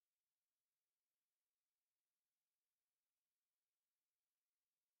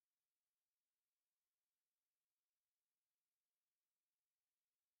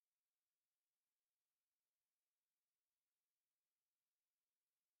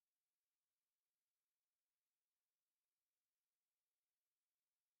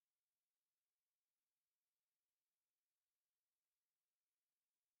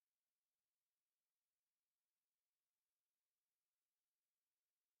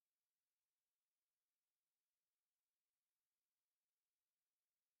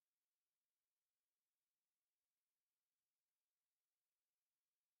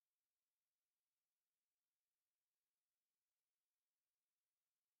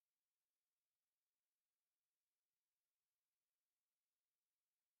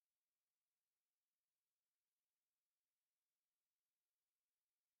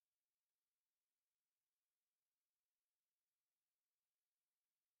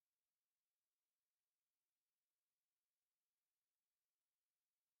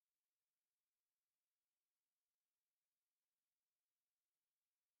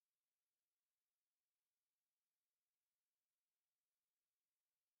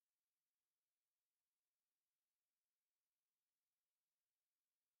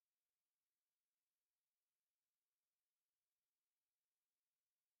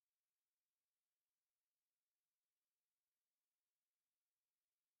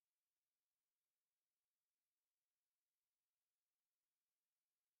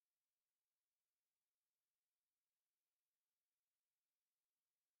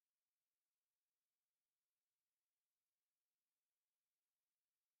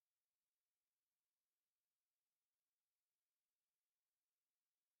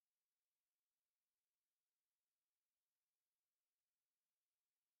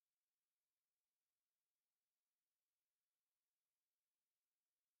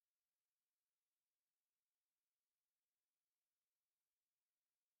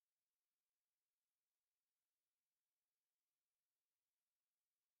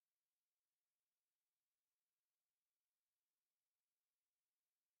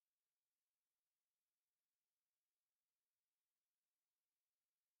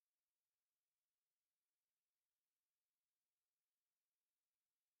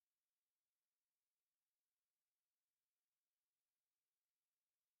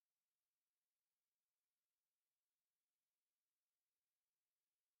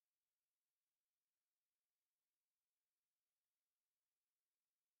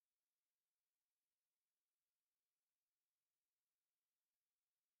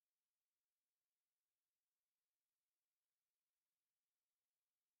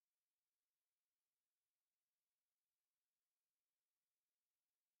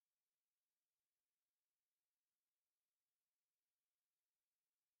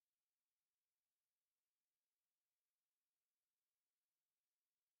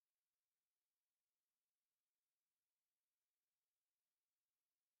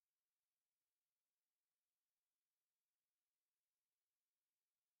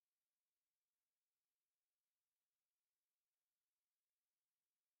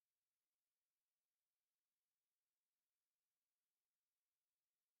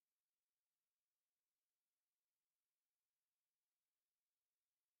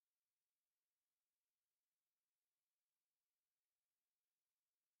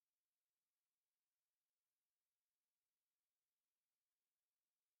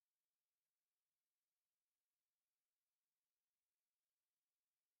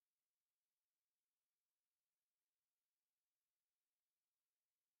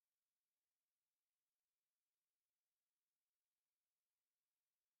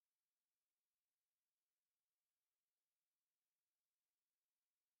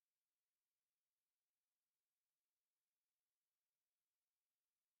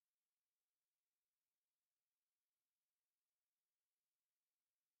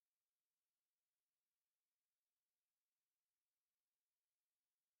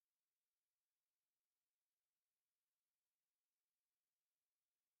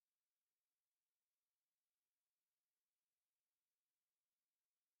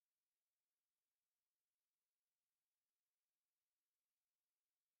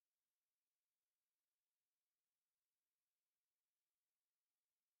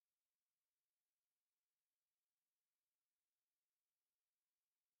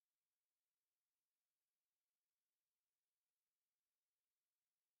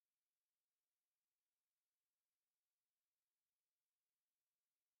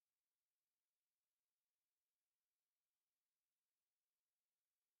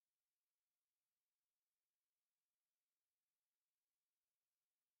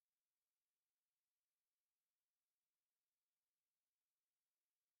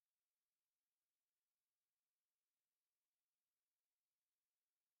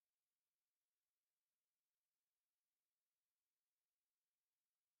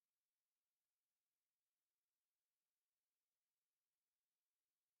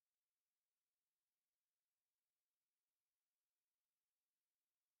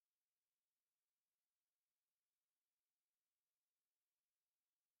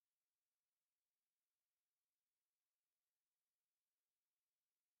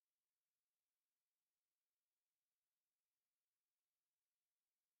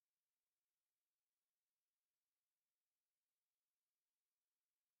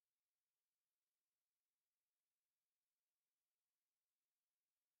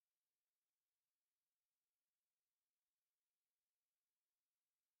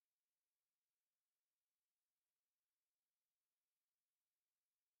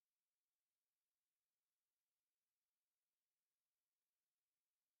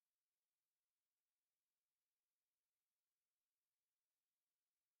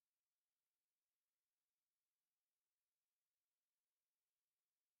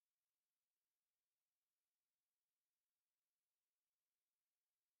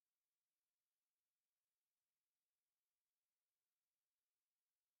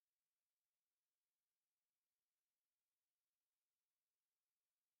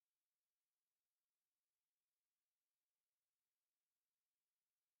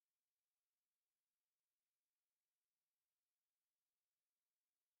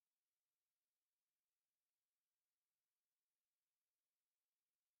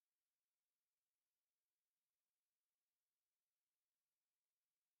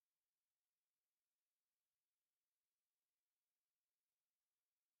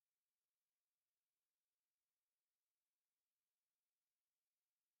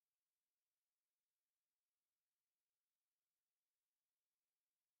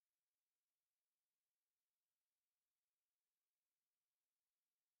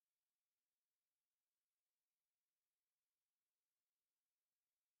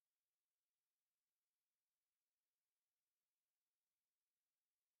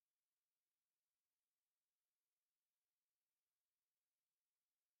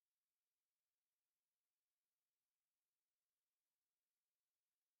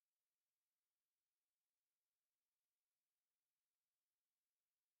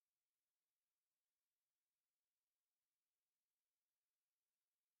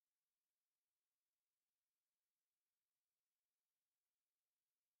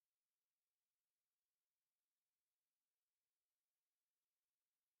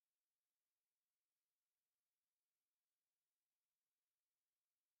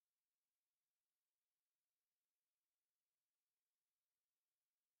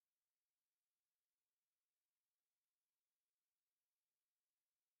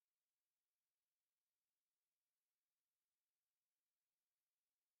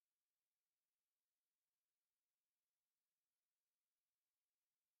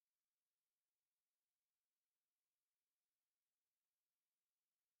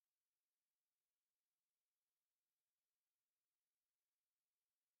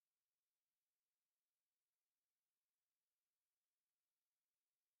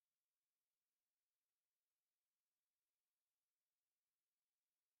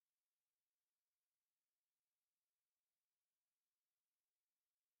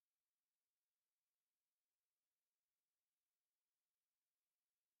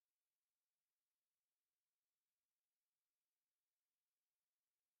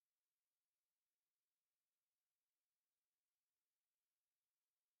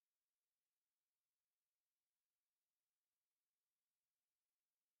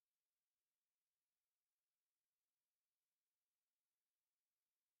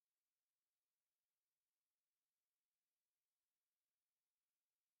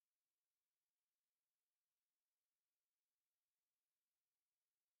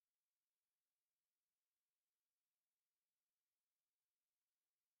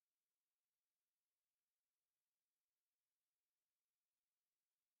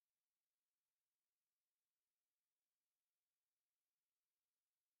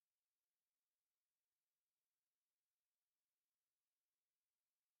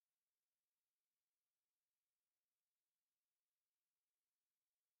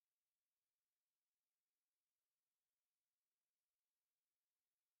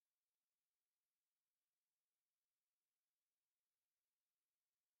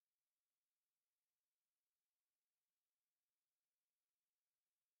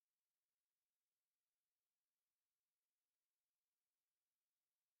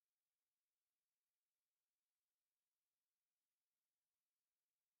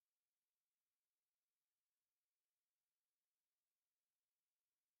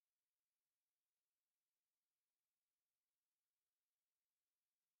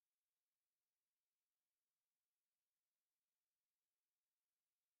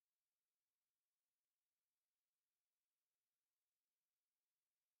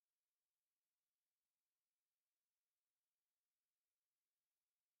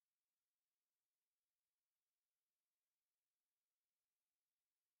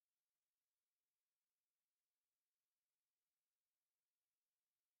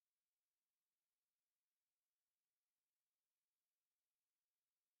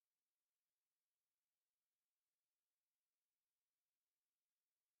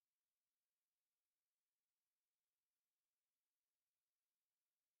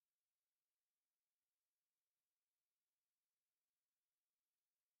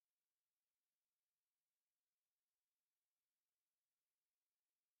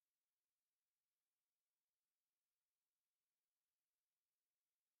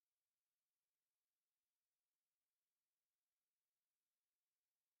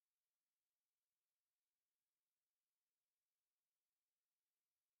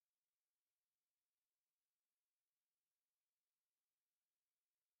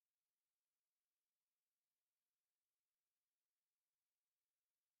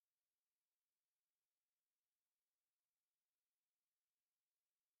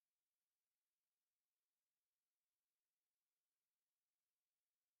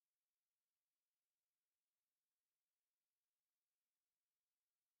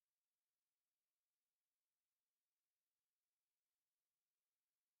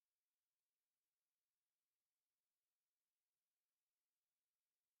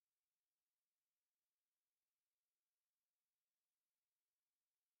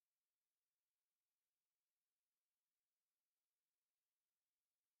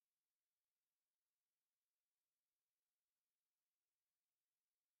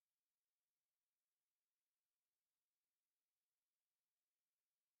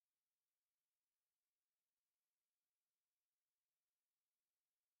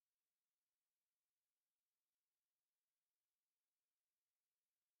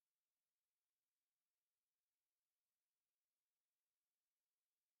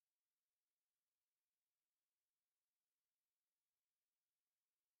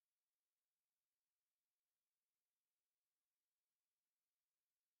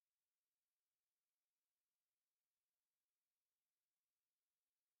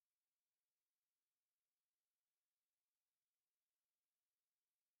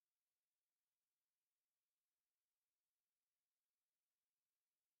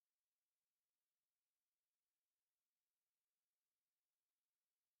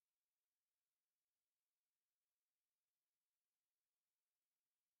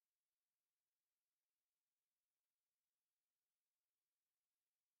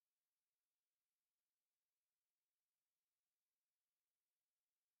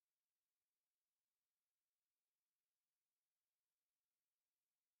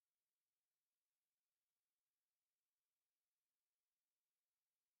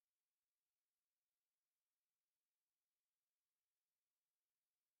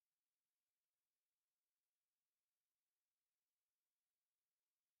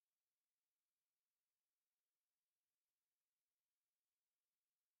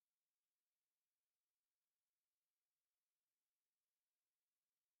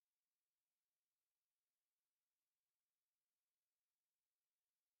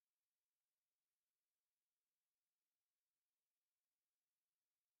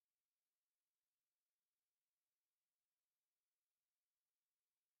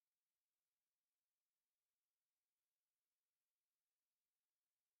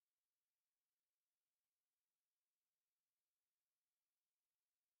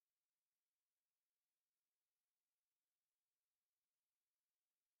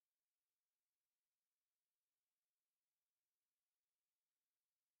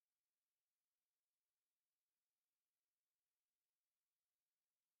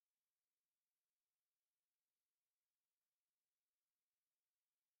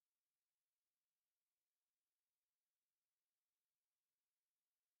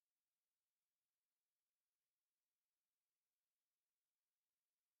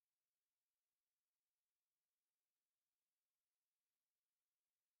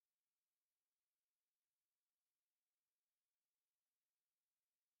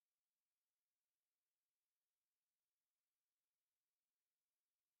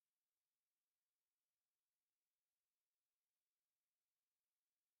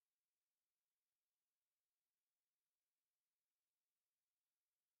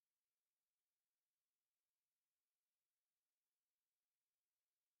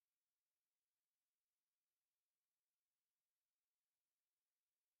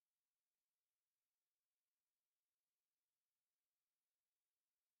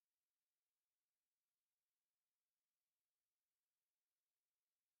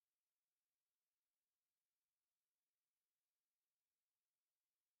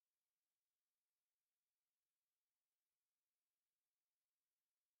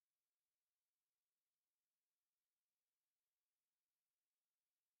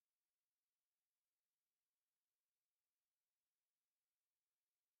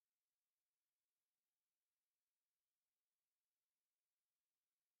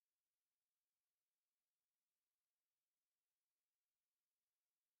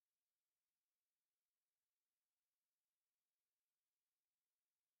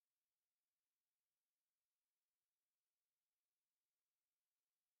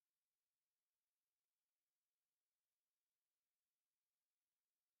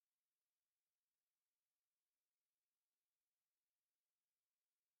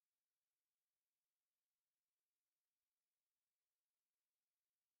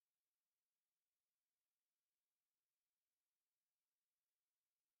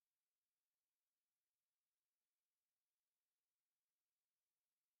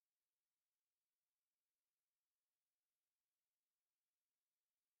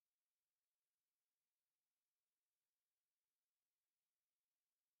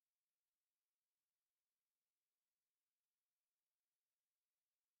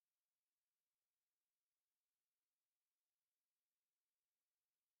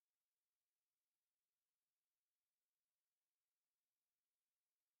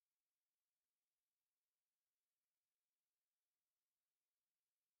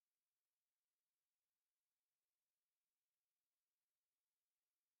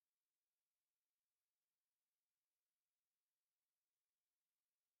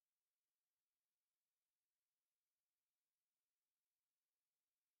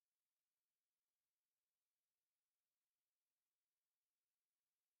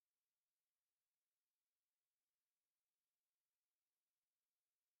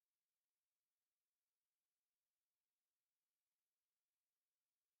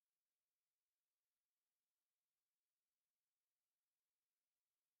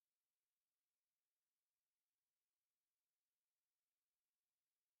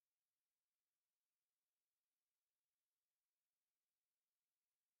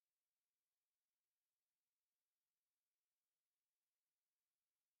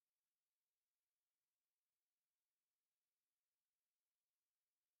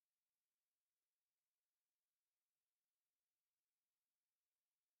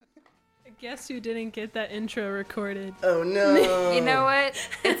Guess who didn't get that intro recorded? Oh no! You know what?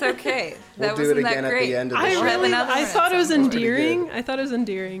 It's okay. We'll do it again at the end of the show. I thought it was endearing.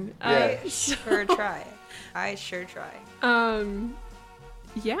 Yeah. I sure try.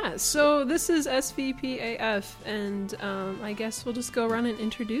 Yeah, so this is SVP AF, and I guess we'll just go around and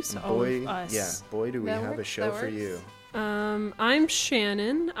introduce all of us. Yeah, boy, do we have a show for you. I'm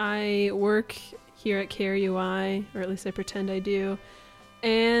Shannon. I work here at KRUI, or at least I pretend I do.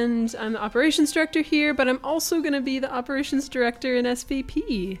 And I'm the operations director here, but I'm also going to be the operations director in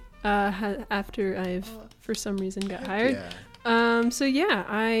SVP after I've, for some reason, got hired. Yeah. So yeah,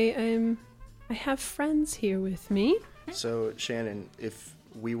 I have friends here with me. So Shannon, if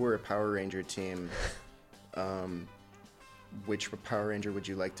we were a Power Ranger team, which Power Ranger would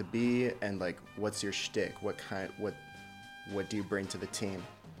you like to be, and like, what's your shtick? What do you bring to the team?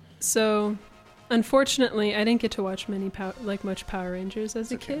 So, unfortunately, I didn't get to watch much Power Rangers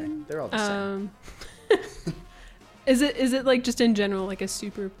as a kid. They're all the same. Is it like just in general like a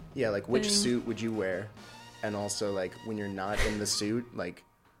super? Yeah, like which suit would you wear, and also like when you're not in the suit, like,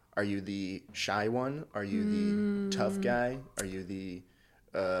 are you the shy one? Are you the tough guy? Are you the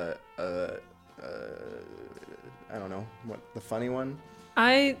I don't know, what, the funny one?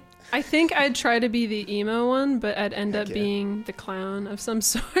 I think I'd try to be the emo one, but I'd end up being the clown of some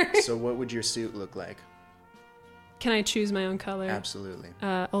sort. So what would your suit look like? Can I choose my own color? Absolutely.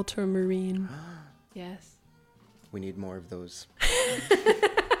 Ultramarine. Yes. We need more of those.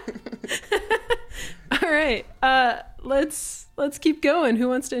 All right. Let's keep going. Who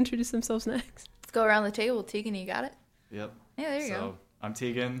wants to introduce themselves next? Let's go around the table. Tegan, you got it? Yep. Yeah, there you go. I'm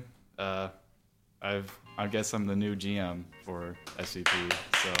Tegan. I guess I'm the new GM for SVP.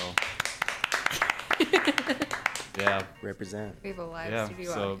 So yeah. Represent. We have a live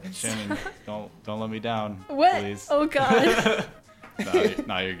studio audience. Shannon, don't let me down. What? Please. Oh God.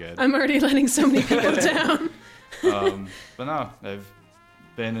 No, you're good. I'm already letting so many people down. But no, I've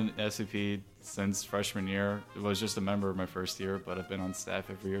been in SVP since freshman year. I was just a member my first year, but I've been on staff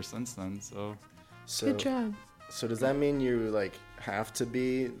every year since then. So good job. So does that mean you like have to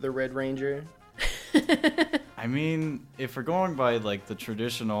be the Red Ranger? I mean, if we're going by like the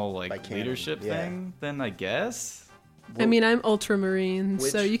traditional like leadership thing, then I guess. I mean, I'm Ultramarine,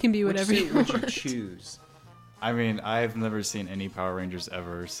 so you can be whatever you want. Which suit would you choose? I mean, I've never seen any Power Rangers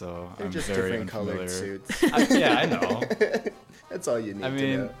ever, so They're I'm just very different unfamiliar. colored suits. Yeah, I know. That's all you need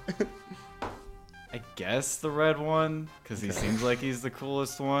to know. I guess the red one, because he seems like he's the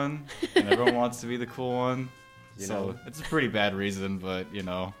coolest one, and everyone wants to be the cool one. So it's a pretty bad reason, but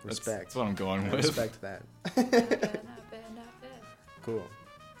respect. That's what I'm going with. Respect that. Not bad. Cool.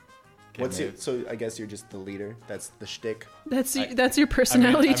 Okay, so I guess you're just the leader. That's the shtick. That's your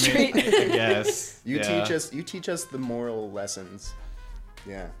personality trait. I guess. You teach us the moral lessons.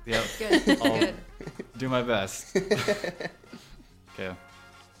 Yeah. Yep. Good. I'll Good. do my best. Okay.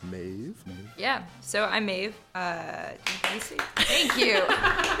 Maeve. Yeah. So I'm Maeve. Thank you.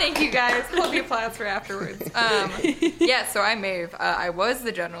 Thank you guys. We'll be applause for afterwards. Yeah. So I'm Maeve. I was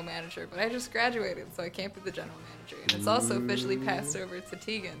the general manager, but I just graduated, so I can't be the general manager. And it's also officially passed over to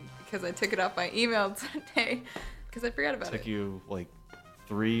Tegan because I took it off my email today because I forgot about it. Took you like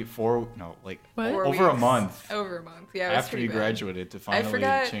 3, 4, no, like What? over a month. Over a month. Yeah. It was After you pretty bad. graduated to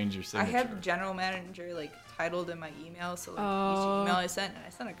finally change your signature. I had general manager like titled in my email, so like each email I sent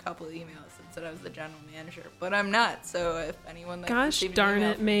a couple of emails that said I was the general manager, but I'm not. So if anyone that Gosh received darn an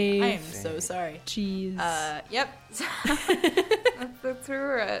email, it, Maeve. I am so sorry. Jeez. Yep. That's where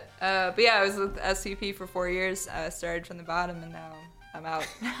we're at. But yeah, I was with SVP for 4 years. I started from the bottom, and now I'm out.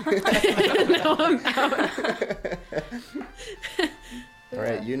 Now I'm out. All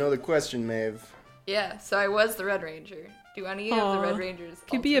right, you know the question, Maeve. Yeah. So I was the Red Ranger. Do any of the Red Rangers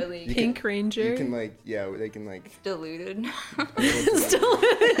could be a ultimately Pink Ranger? You can they can like diluted?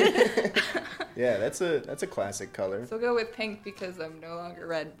 Yeah, that's a classic color. So I'll go with pink because I'm no longer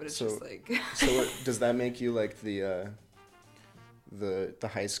red, but it's just like. So does that make you like the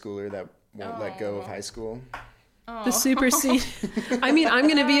high schooler that won't let go of high school? The super senior. I mean, I'm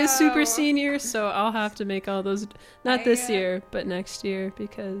gonna be a super senior, so I'll have to make all those. Not this year, but next year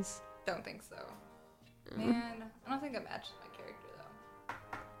because. Don't think so. Man, I don't think I matched my character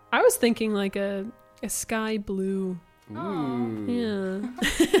though. I was thinking like a sky blue. Ooh. Yeah.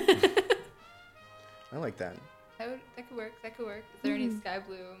 I like that. That could work. Is there any sky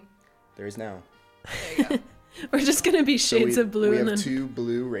blue? There is now. There you go. We're just gonna be shades of blue. We and have then 2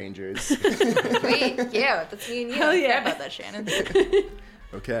 blue rangers. Wait, yeah, that's me and you. Hell yeah. Forgot about that, Shannon.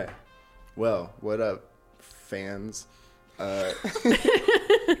 Okay. Well, what up, fans? I'm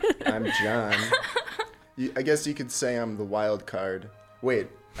John. I guess you could say I'm the wild card. Wait,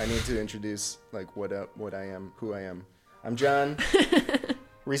 I need to introduce like what I am, who I am. I'm John.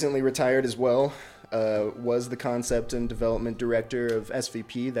 Recently retired as well. Was the concept and development director of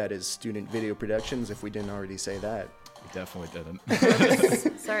SVP, that is Student Video Productions, if we didn't already say that. We definitely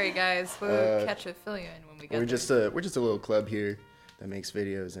didn't. Sorry, guys. We'll catch a fill you in when we get We're just a little club here that makes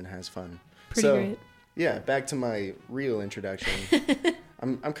videos and has fun. Pretty great. Yeah, back to my real introduction.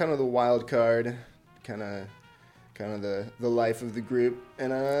 I'm kind of the wild card, kind of the life of the group,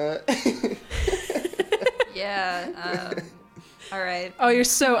 and Yeah. All right. Oh, you're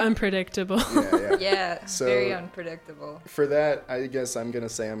so unpredictable. Yeah, So, very unpredictable. for that, I guess I'm gonna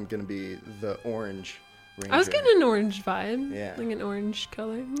say I'm gonna be the orange ranger. I was getting an orange vibe. Yeah. Like an orange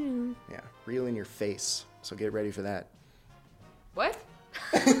color. Yeah. Yeah, real in your face. So get ready for that. What?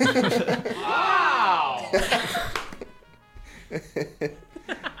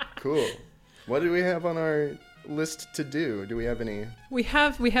 Cool. What do we have on our list to do? Do we have any? We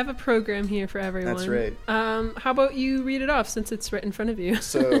have a program here for everyone. That's right. How about you read it off since it's right in front of you?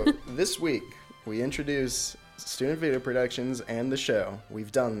 So this week we introduce Student Video Productions and the show.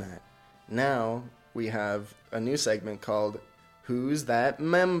 We've done that. Now we have a new segment called Who's That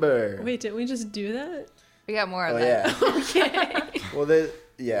Member? Wait, didn't we just do that? We got more of Oh that. yeah. Okay. Well,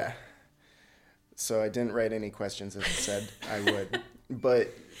 yeah. So I didn't write any questions as I said I would. But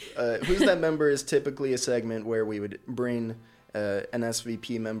Who's That Member is typically a segment where we would bring an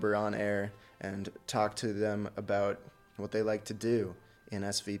SVP member on air and talk to them about what they like to do in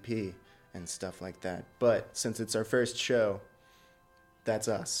SVP and stuff like that. But since it's our first show, that's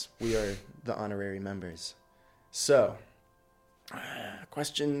us. We are the honorary members. So,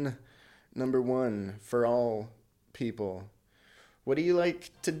 question number 1 for all people. What do you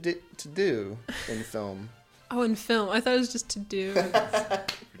like to do in film? Oh, in film. I thought it was just to do. Pretty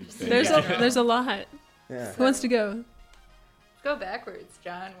big. There's a lot. Yeah. Who wants to go? Go backwards,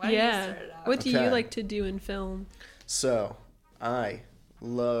 John. Why don't you Yeah. start it off? What do you Okay. like to do in film? So, I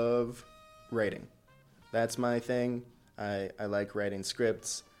love writing. That's my thing. I like writing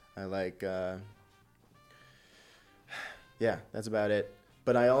scripts. I like, yeah, that's about it.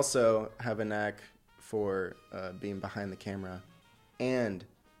 But I also have a knack for being behind the camera and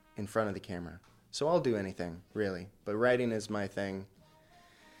in front of the camera. So I'll do anything, really. But writing is my thing.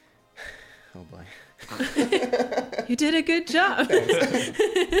 Oh, boy. You did a good job.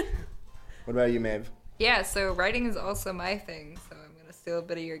 What about you, Maeve? Yeah, so writing is also my thing, so I'm going to steal a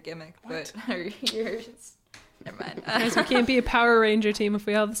bit of your gimmick, but or yours. Never mind. Guys, we can't be a Power Ranger team if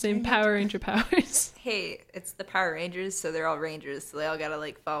we all have the same Power Ranger powers. Hey, it's the Power Rangers, so they're all Rangers, so they all gotta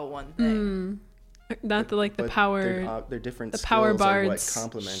like follow one thing. Not the But power. they're different the skills power are what bards.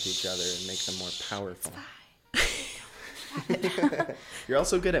 complement each other and make them more powerful. You're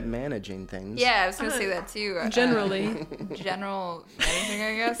also good at managing things. Yeah, I was gonna say that too. Generally. General anything,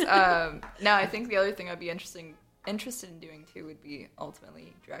 I guess. No, I think the other thing I'd be interested in doing too would be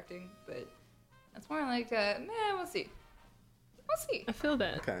ultimately directing, but that's more like, we'll see. We'll see. I feel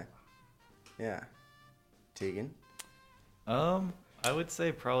that. Okay. Yeah. Tegan? I would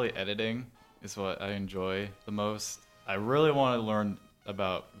say probably editing is what I enjoy the most. I really want to learn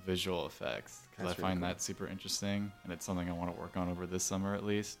about visual effects because I That's really find cool. that super interesting, and it's something I want to work on over this summer at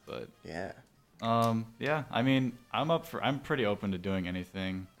least. But Yeah. yeah, I mean, I'm pretty open to doing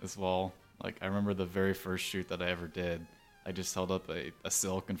anything as well. Like I remember the very first shoot that I ever did. I just held up a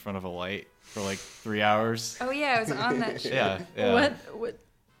silk in front of a light for like 3 hours. Oh yeah, I was on that show. Yeah. What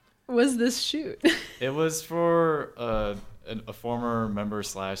was this shoot? It was for a former member /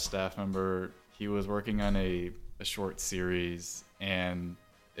 staff member. He was working on a short series, and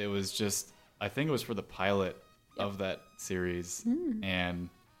it was just, I think it was for the pilot of that series, and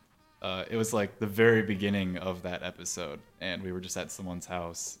it was like the very beginning of that episode, and we were just at someone's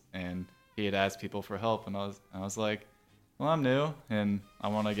house, and he had asked people for help, and I was like, well, I'm new, and I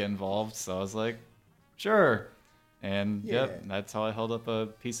want to get involved, so I was like, sure. And Yeah. yep, that's how I held up a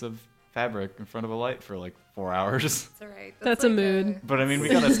piece of fabric in front of a light for like 4 hours. It's alright. That's a like mood. But I mean, we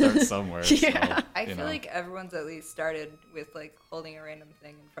gotta start somewhere. Yeah. So, I you feel know. like everyone's at least started with like holding a random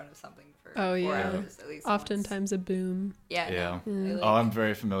thing in front of something for Oh, 4 yeah. hours at least. once. Oftentimes a boom. Yeah. Yeah. No. I Oh, I'm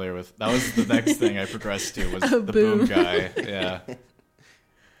very familiar with. That was the next thing I progressed to was A the boom boom. guy. Yeah.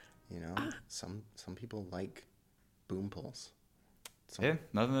 You know, some people like boom pulls. Yeah.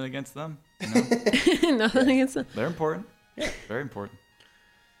 Nothing against them. You know? Nothing against them. They're important. Yeah. Very important.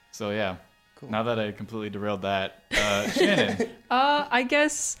 So yeah. Cool. Now that I completely derailed that, Shannon. I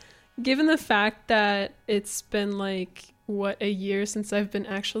guess given the fact that it's been like a year since I've been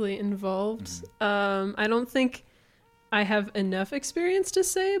actually involved, I don't think I have enough experience to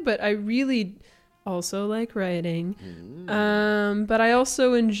say, but I really also like writing. But I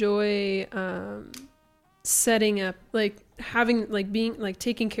also enjoy setting up, like having, like being, like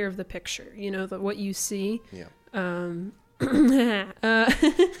taking care of the picture, you know, what you see. Yeah.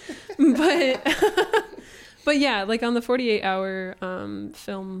 But yeah, like on the 48-hour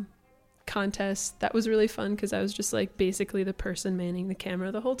film contest, that was really fun because I was just like basically the person manning the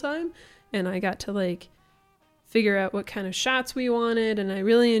camera the whole time, and I got to like figure out what kind of shots we wanted, and I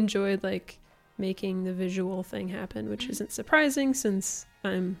really enjoyed like making the visual thing happen, which isn't surprising since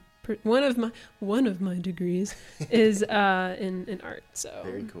I'm one of my degrees is in art. So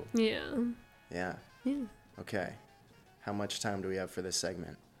Very cool. Yeah. Okay, how much time do we have for this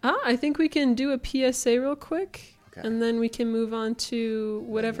segment? I think we can do a PSA real quick, Okay. and then we can move on to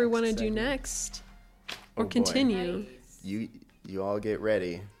whatever we want to do segment. next, Oh, or boy. continue. You all get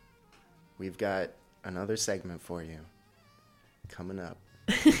ready. We've got another segment for you coming up.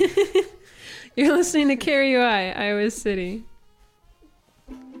 You're listening to Carry UI, Iowa City.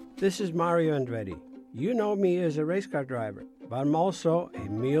 This is Mario Andretti. You know me as a race car driver, but I'm also a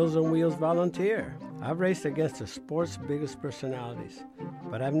Meals on Wheels volunteer. I've raced against the sport's biggest personalities,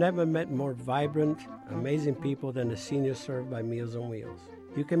 but I've never met more vibrant, amazing people than the seniors served by Meals on Wheels.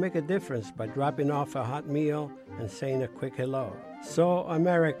 You can make a difference by dropping off a hot meal and saying a quick hello. So,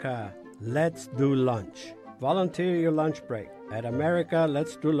 America, let's do lunch. Volunteer your lunch break at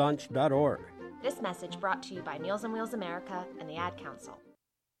americaletsdolunch.org. This message brought to you by Meals on Wheels America and the Ad Council.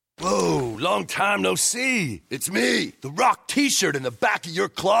 Whoa, long time no see. It's me, the Rock t-shirt in the back of your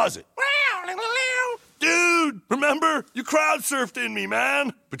closet. Dude, remember? You crowd surfed in me,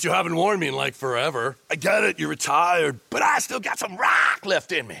 man. But you haven't worn me in like forever. I get it, you're retired, but I still got some rock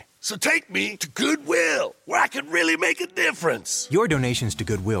left in me. So take me to Goodwill, where I could really make a difference. Your donations to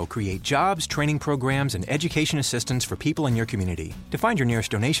Goodwill create jobs, training programs, and education assistance for people in your community. To find your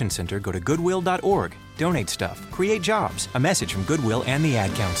nearest donation center, go to goodwill.org. Donate stuff. Create jobs. A message from Goodwill and the Ad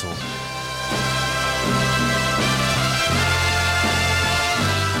Council.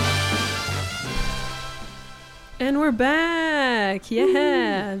 And we're back.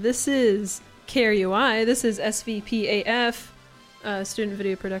 Yeah. This is Carry UI. This is SVP AF. Student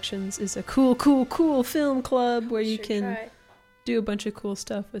Video Productions is a cool film club where you can do a bunch of cool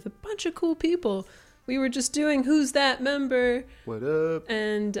stuff with a bunch of cool people. We were just doing Who's That Member? What up?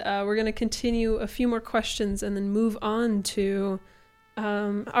 And we're going to continue a few more questions and then move on to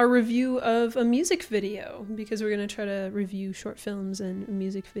our review of a music video, because we're going to try to review short films and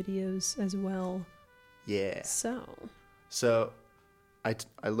music videos as well. Yeah. So I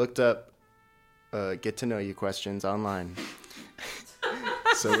looked up get to know you questions online.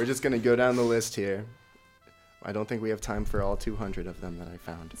 So we're just going to go down the list here. I don't think we have time for all 200 of them that I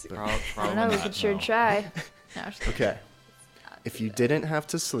found. But... I don't know, we could sure try. No, okay. If you didn't have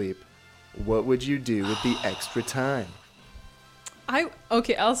to sleep, what would you do with the extra time? I'll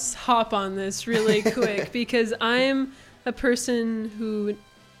hop on this really quick because I'm a person who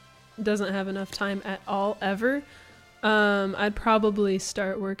doesn't have enough time at all ever. I'd probably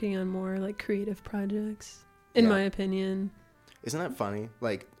start working on more like creative projects, in my opinion. Isn't that funny?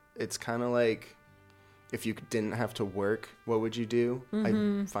 Like, it's kind of like if you didn't have to work, what would you do?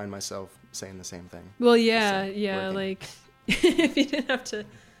 I find myself saying the same thing. Well, yeah, like if you didn't have to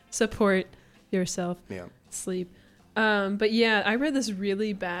support yourself, sleep. But yeah, I read this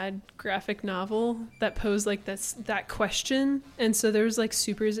really bad graphic novel that posed like that question, and so there was like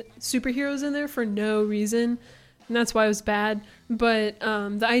superheroes in there for no reason, and that's why it was bad. But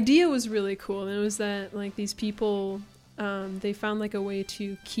the idea was really cool, and it was that like these people, they found like a way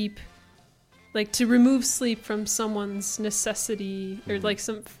to keep, like to remove sleep from someone's necessity, or like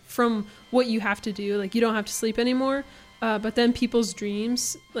from what you have to do. Like you don't have to sleep anymore. But then people's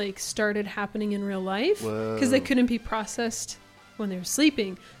dreams like started happening in real life because they couldn't be processed when they were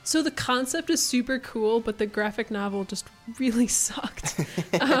sleeping. So the concept is super cool, but the graphic novel just really sucked.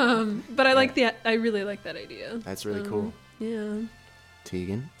 But I really like that idea. That's really cool. Yeah.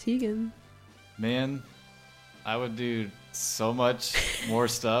 Tegan. Man, I would do so much more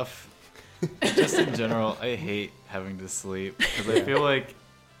stuff. Just in general, I hate having to sleep because I feel like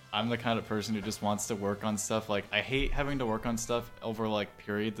I'm the kind of person who just wants to work on stuff. Like, I hate having to work on stuff over, like,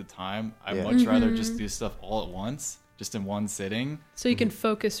 periods of time. I'd much rather just do stuff all at once, just in one sitting. So you can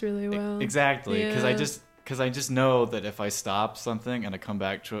focus really well. Exactly. Because I just know that if I stop something and I come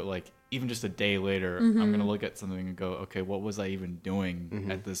back to it, like, even just a day later, I'm going to look at something and go, okay, what was I even doing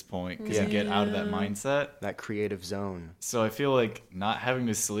at this point? Because you get out of that mindset. That creative zone. So I feel like not having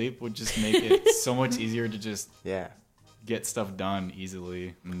to sleep would just make it so much easier to just... get stuff done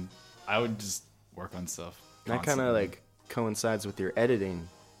easily, and I would just work on stuff constantly. That kind of like coincides with your editing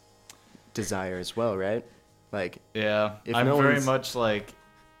desire as well, right? Like, Yeah, if I'm no very one's- much like,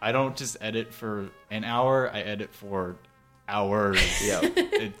 I don't just edit for an hour, I edit for hours. Yeah.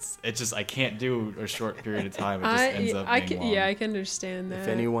 It's just, I can't do a short period of time. It just ends up being long. I can understand that. if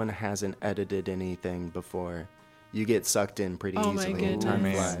anyone hasn't edited anything before, you get sucked in pretty Oh my easily. And time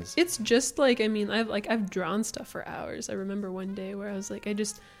goodness. flies. It's just like, I mean, I've drawn stuff for hours. I remember one day where I was like, I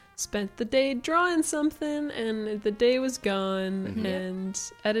just spent the day drawing something and the day was gone. Mhm. And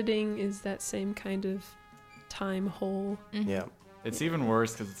editing is that same kind of time hole. Yeah. It's even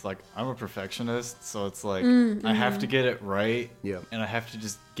worse because it's like, I'm a perfectionist, so it's like, Mm-hmm. I have to get it right. Yeah. And I have to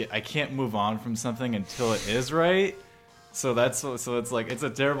just I can't move on from something until it is right. So it's like, it's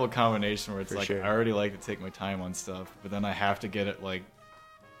a terrible combination where it's For like, sure. I already like to take my time on stuff, but then I have to get it like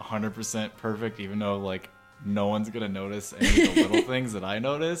 100% perfect, even though like no one's gonna notice any of the little things that I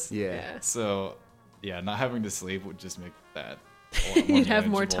notice. Yeah. So yeah, not having to sleep would just make that a lot more You'd have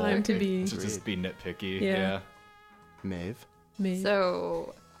more manageable. time to be to just be nitpicky. Yeah. Yeah. Maeve? me.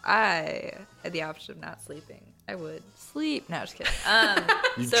 So I had the option of not sleeping. I would sleep. No, just kidding.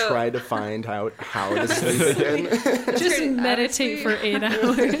 You so, try to find out how to sleep again. Just Honestly, meditate for 8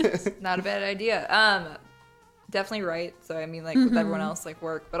 hours. Not a bad idea. Definitely right. So I mean, like with everyone else, like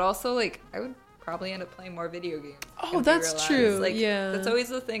work, but also like I would probably end up playing more video games. Oh, if we that's realize. true, Like, yeah. that's always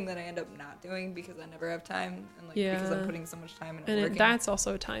the thing that I end up not doing because I never have time, and like because Yeah. I'm putting so much time into And working. that's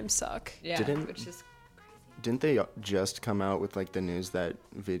also a time suck. yeah, Didn't- which is Didn't they just come out with like the news that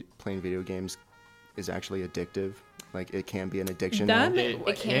playing video games is actually addictive? Like it can be an addiction. That now? ma-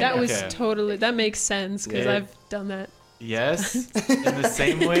 It can- that was okay. totally, that makes sense because Yeah. I've done that. Yes, in the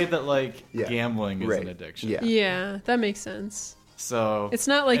same way that like Yeah. gambling is Right. an addiction. Yeah. Yeah, that makes sense. So It's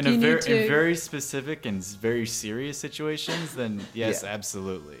not like in you a need to- in very specific and very serious situations, then yes, Yeah.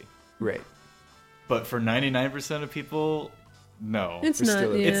 absolutely. Right. But for 99% of people, no. It's It's not,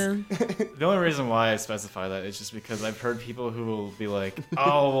 still- yeah. The only reason why I specify that is just because I've heard people who will be like,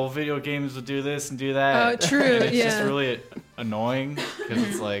 "Oh, well, video games will do this and do that." Oh, true, And it's just yeah. really annoying because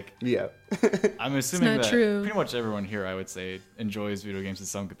it's like Yeah. I'm assuming not that true. pretty much everyone here, I would say, enjoys video games in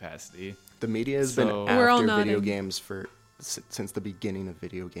some capacity. The media has been So- We're all after video nodding. games for since the beginning of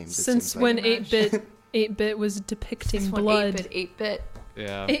video games. it Since seems like. when Pretty much. 8-bit was depicting This one, blood. 8-bit.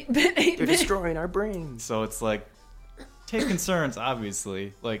 Yeah. 8-bit, They're 8-bit. destroying our brains. So it's like, take concerns,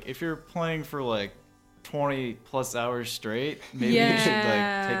 obviously. Like, if you're playing for like 20 plus hours straight, maybe you should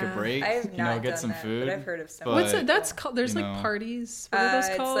like take a break, I have not get done some that, food. but I've heard of some. But- What's it? That's called, there's you like know. parties. What are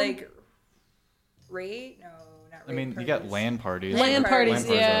those called? It's like raid. No, not raid. I mean, you parties. got LAN parties. LAN parties, I was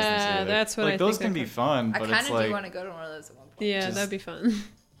gonna yeah, say. that's what like I those think can they're be fun, I but kind it's of like do want to go to one of those at one point. Yeah, just- that'd be fun.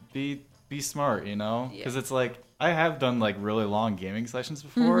 be smart, you know? Yeah. Because it's like I have done like really long gaming sessions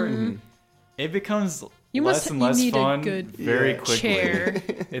before. It becomes You less must- and you less need a fun good very Yeah. quickly. chair.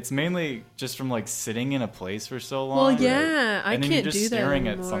 It's mainly just from like sitting in a place for so long. Well, yeah, I and then can't you're just do that staring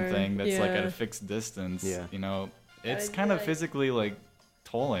at anymore. something that's like at Yeah. a fixed distance. Yeah. You know, it's do kind of like- physically like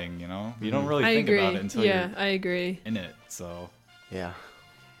tolling. You know, you don't really I think agree. about it until Yeah, you're I agree. in it. So, Yeah.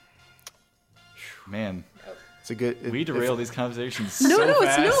 man, It's a good. we derail these conversations. No, so no,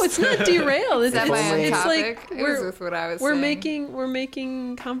 fast. it's not derail. It's, Is that my only- own it's topic? like It was with what I was we're saying.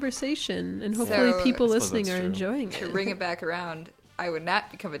 making conversation, and hopefully So- people I suppose listening that's are true. enjoying To it. bring it back around, I would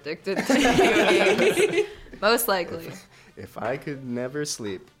not become addicted to video games. Most likely. If I could never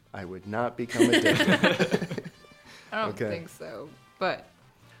sleep, I would not become addicted. I don't Okay. think so. But,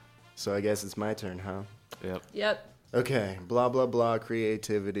 So I guess it's my turn, huh? Yep. yep. Okay, blah blah blah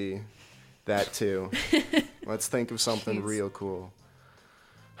creativity. That too. Let's think of something Jeez. real cool.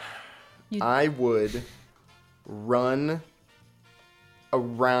 You- I would run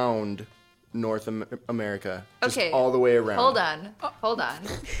around North America. Just Okay. all the way around. Hold on.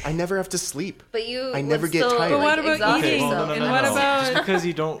 I never have to sleep. But you I would never get still, tired. But like, what about exhaust eating? yourself. And what about just because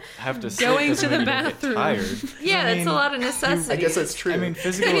you don't have to sleep going doesn't to the mean you don't get bathroom? tired. Yeah, I that's mean, a lot of necessity. I guess that's true. I mean,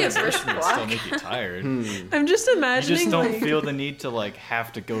 physical Maybe a exertion brisk would still walk. make you tired. I'm just You imagining just don't like, feel the need to like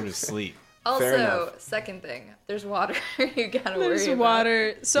have to go to sleep. Fair Also, enough. second thing, there's water you gotta worry there's about.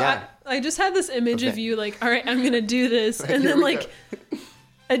 water. So Yeah. I just had this image of Okay. you like, all right, I'm gonna do this, and Here then we like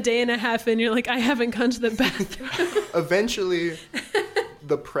a day and a half in, you're like, I haven't gone to the bathroom. Eventually,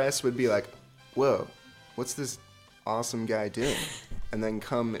 the press would be like, "Whoa, what's this awesome guy doing?" And then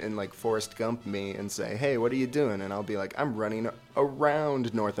come and like Forrest Gump me and say, "Hey, what are you doing?" And I'll be like, "I'm running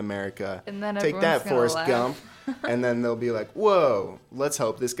around North America." And then take that, everyone's gonna Forrest laugh. Gump. And then they'll be like, "Whoa, let's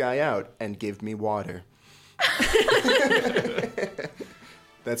help this guy out and give me water."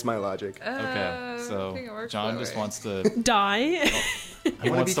 That's my logic. Okay, I so think it works John that just way. wants to Die. he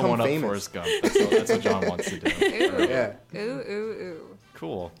wanna wants to become one up famous. Forrest Gump. That's what John wants to do. Ooh. Yeah. Ooh.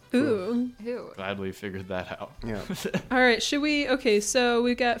 cool. Ooh. Ew. Glad we figured that out. Yeah. All right, should we? Okay, so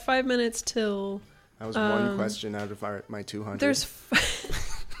we've got 5 minutes till. That was one question out of my 200. There's.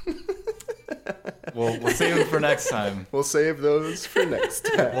 We'll save them for next time. We'll save those for next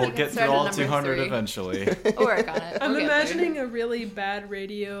time. We'll can get start through at all number 200 3. eventually. We'll work on it. I'm We'll get there. imagining a really bad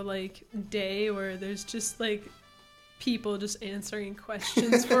radio like day where there's just like people just answering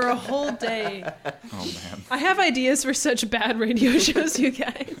questions for a whole day. Oh man. I have ideas for such bad radio shows, you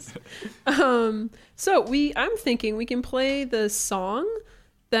guys. So I'm thinking we can play the song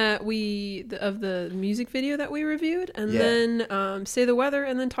that of the music video that we reviewed, and then say the weather,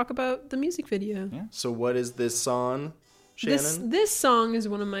 and then talk about the music video. Yeah. So what is this song, Shannon? This song is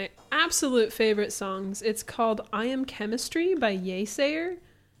one of my absolute favorite songs. It's called "I Am Chemistry" by Yesayer.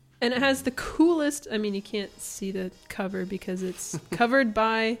 And it has the coolest. I mean, you can't see the cover because it's covered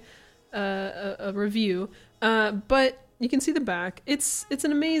by a review, but you can see the back. It's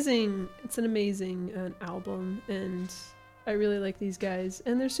an amazing album, and I really like these guys.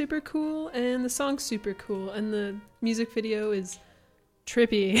 And they're super cool, and the song's super cool, and the music video is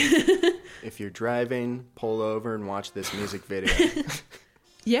trippy. If you're driving, pull over and watch this music video.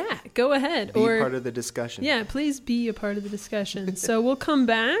 Yeah, go ahead. Be part of the discussion. Yeah, please be a part of the discussion. So we'll come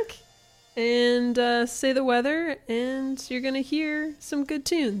back and say the weather, and you're going to hear some good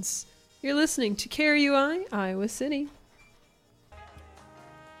tunes. You're listening to KRUI, Iowa City.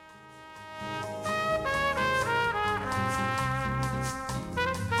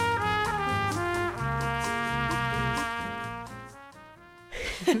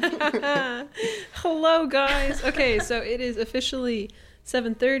 Hello, guys. Okay, so it is officially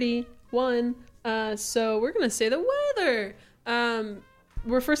 7:31. So we're gonna say the weather.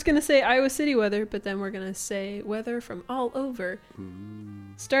 We're first gonna say Iowa City weather, but then we're gonna say weather from all over.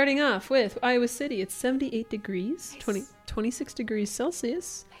 Starting off with Iowa City, it's 78 degrees, 26 degrees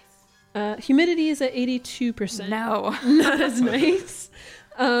Celsius. Humidity is at 82%. No. Not as nice.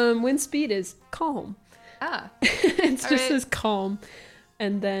 Wind speed is calm. It's just as calm.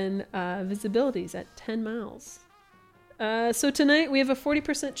 And then visibility is at 10 miles. So tonight we have a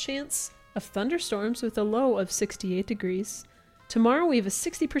 40% chance of thunderstorms with a low of 68 degrees. Tomorrow we have a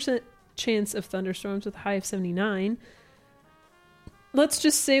 60% chance of thunderstorms with a high of 79. Let's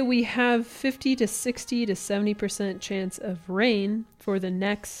just say we have 50 to 60 to 70% chance of rain for the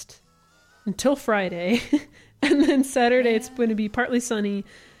next until Friday. And then Saturday it's going to be partly sunny.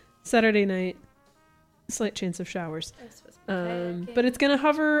 Saturday night, slight chance of showers. But it's going to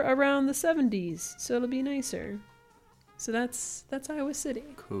hover around the 70s, so it'll be nicer. So that's Iowa City.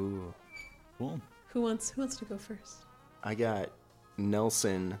 Cool. Who wants to go first? I got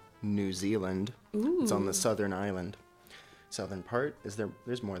Nelson, New Zealand. Ooh. It's on the southern island. Southern part?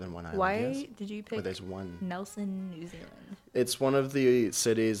 There's more than one island. Why yes? did you pick there's one. Nelson, New Zealand? It's one of the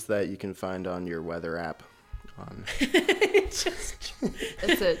cities that you can find on your weather app. That's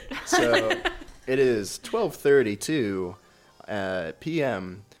it. So it is 12:32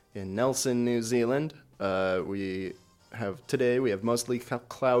 p.m. in Nelson, New Zealand. We have mostly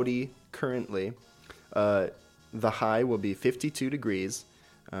cloudy currently. The high will be 52 degrees.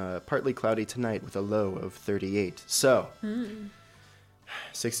 Partly cloudy tonight with a low of 38. So,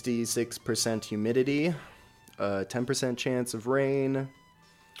 66% humidity, 10% chance of rain,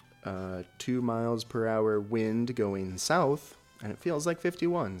 2 miles per hour wind going south, and it feels like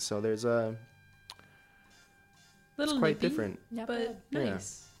 51. So there's a... Little it's quite nippy, different. but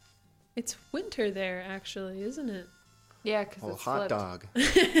nice. Yeah. It's winter there, actually, isn't it? Yeah, because it's hot flipped. dog.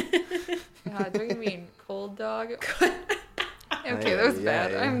 Don't you mean cold dog? Okay, that was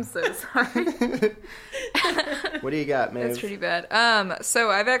bad. Yeah. I'm so sorry. What do you got, man? That's pretty bad. So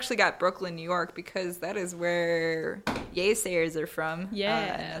I've actually got Brooklyn, New York, because that is where Yeasayers are from. Yeah.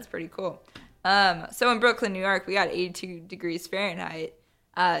 And that's pretty cool. So in Brooklyn, New York, we got 82 degrees Fahrenheit,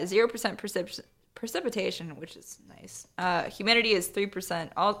 0% precipitation, which is nice. Humidity is 3%,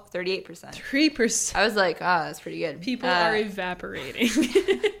 all 38%. 3%. I was like, that's pretty good. People are evaporating.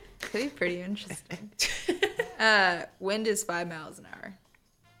 Could be pretty interesting. Wind is 5 miles an hour.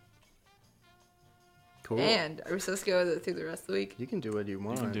 Cool. And are we supposed to go through the rest of the week? You can do what you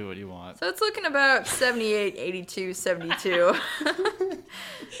want. You can do what you want. So it's looking about 78, 82, 72.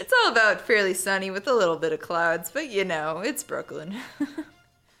 It's all about fairly sunny with a little bit of clouds, but it's Brooklyn.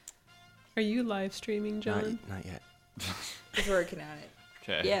 Are you live streaming, John? Not yet. He's working on it.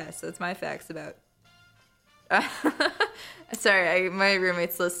 Okay. Yeah, so it's my facts about... Sorry, my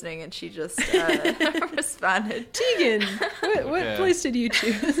roommate's listening and she just responded. Tegan, what place did you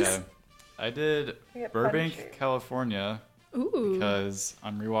choose? Okay. I did Burbank, California, Ooh. because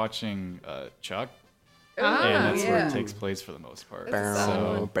I'm rewatching Chuck, and that's where yeah. it takes place for the most part. That's a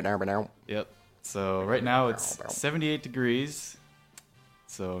solid So, yep. So right now it's 78 degrees.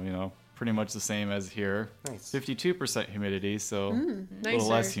 So, pretty much the same as here. Nice. 52% humidity, so a little nicer.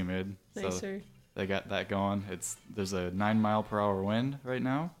 less humid. So Nicer. they got that going. There's a 9-mile-per-hour wind right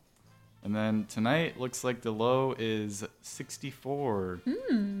now. And then tonight looks like the low is 64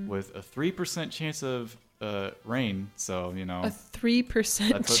 with a 3% chance of rain. So, A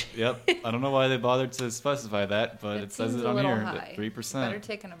 3%. That's yep. I don't know why they bothered to specify that, but it says seems it a on little here. high. 3%. Better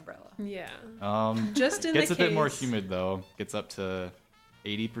take an umbrella. Yeah. Just in Gets the a bit more case. humid though. Gets up to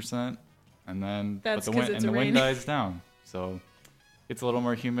 80%, and then That's but 'cause the it's wind raining. dies down. So it's a little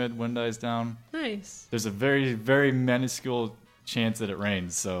more humid. Wind dies down. Nice. There's a very very minuscule chance that it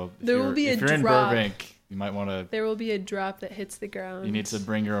rains. So There will be if a you're in drop. Burbank, you might want to. There will be a drop that hits the ground. You need to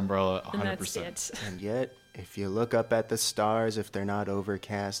bring your umbrella and 100%. that's it. And yet, if you look up at the stars, if they're not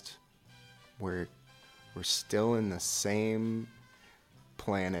overcast, we're still in the same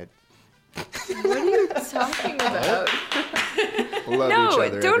planet. What are you talking about? Love No, each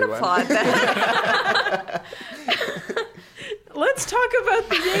other, don't everyone. applaud that. Let's talk about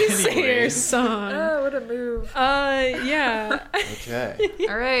the Naysayers song. Oh, what a move. Yeah. Okay.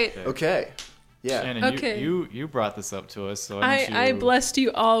 All right. Okay. Yeah. Shannon, Okay. you brought this up to us, so why don't you... I blessed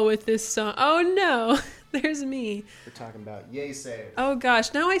you all with this song. Oh no, there's me. We're talking about yay sayers. Oh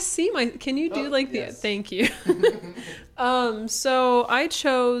gosh, now I see my. Can you do like yes. the? Thank you. So I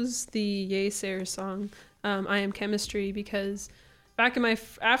chose the Yay Sayer song, "I Am Chemistry," because back in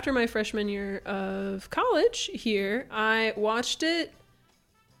after my freshman year of college here, I watched it.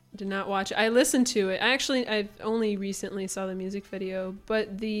 Did not watch it. I listened to it. I only recently saw the music video,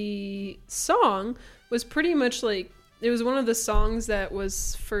 but the song was pretty much like it was one of the songs that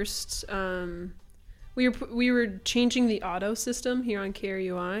was first. We were changing the auto system here on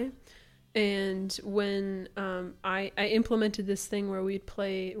KRUI, and when I implemented this thing where we'd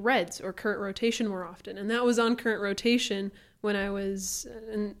play Reds or current rotation more often, and that was on current rotation when I was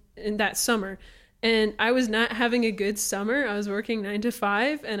in that summer. And I was not having a good summer. I was working 9 to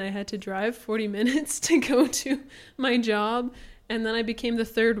 5, and I had to drive 40 minutes to go to my job. And then I became the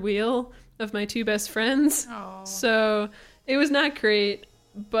third wheel of my two best friends. Aww. So it was not great,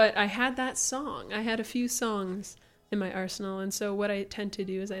 but I had that song. I had a few songs in my arsenal. And so what I tend to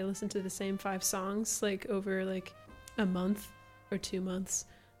do is I listen to the same 5 songs like over like a month or 2 months.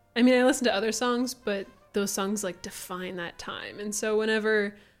 I mean, I listen to other songs, but those songs like define that time. And so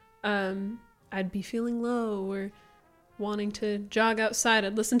whenever I'd be feeling low or wanting to jog outside,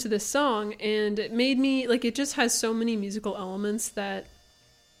 I'd listen to this song, and it made me like, it just has so many musical elements that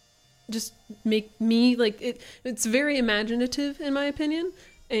just make me like it's very imaginative in my opinion.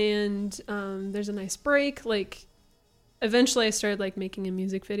 And there's a nice break. Like eventually I started like making a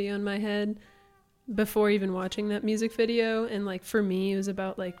music video in my head before even watching that music video, and like for me it was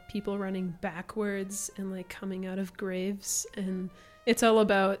about like people running backwards and like coming out of graves, and it's all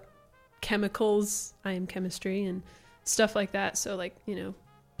about chemicals. I am chemistry and stuff like that. So like,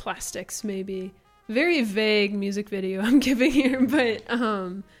 plastics maybe. Very vague music video I'm giving here, but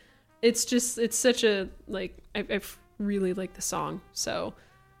it's such a like I really like the song. So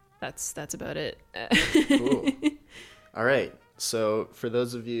that's about it. Cool. All right. So for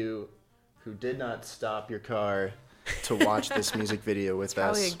those of you who did not stop your car to watch this music video with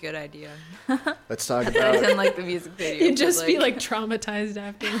Probably us, a good idea. let's talk I about didn't like the music video. You'd just but, be like traumatized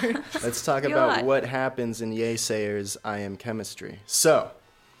afterwards. let's talk Be a about lot. what happens in Yay Sayers' I Am Chemistry. So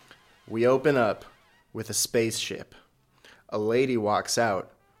we open up with a spaceship. A lady walks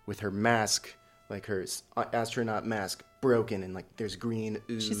out with her mask, like her astronaut mask, broken, and like there's green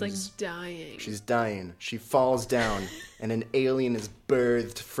ooze. She's like dying. She's dying. She falls down, and an alien is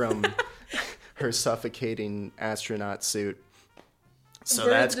birthed from her suffocating astronaut suit. So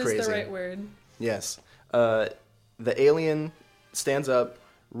that's Birthed crazy. is the right word. Yes. The alien stands up,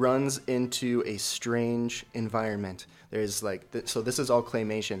 runs into a strange environment. There's like, so this is all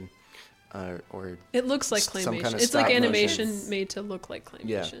claymation, or It looks like some claymation. kind of It's like stop animation motion. made to look like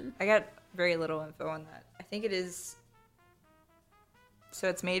claymation. I got very little info on that. I think it is. So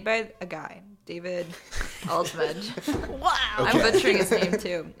it's made by a guy, David Alsmed. Wow. I'm butchering his name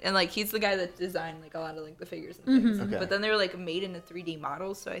too, and like he's the guy that designed like a lot of like the figures and things. Okay. But then they were like made into 3D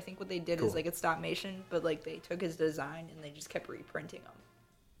models. So I think what they did Cool. is like it's stop motion, but like they took his design and they just kept reprinting them.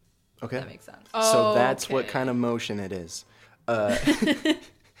 okay. That makes sense. So that's what Okay. kind of motion it is.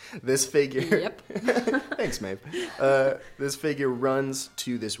 This figure. Yep. Thanks, Maeve. This figure runs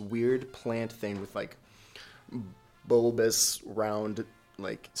to this weird plant thing with like bulbous round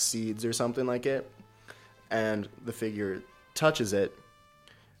like seeds or something like it, and the figure touches it.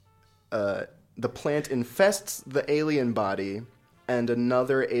 the plant infests the alien body, and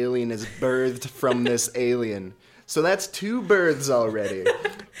another alien is birthed from this alien. So that's 2 births already.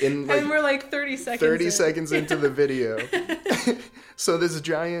 And we're like 30 seconds 30 in. seconds into the video. So this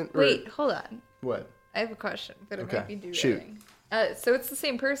giant... Wait, hold on. What? I have a question, but it Okay, might be derating. shoot. So it's the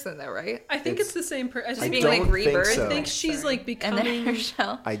same person, though, right? I think it's the same person. I being don't like think rebirth. so. I think she's like And then her becoming.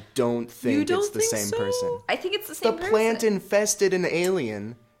 shell. I don't think You don't it's the think same so? person. I think it's the The same person. plant infested an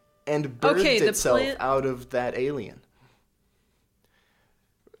alien and birthed Okay, the itself plant- out of that alien.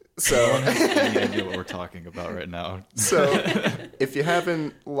 No So, one has any idea what we're talking about right now. so if you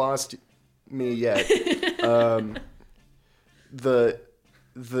haven't lost me yet,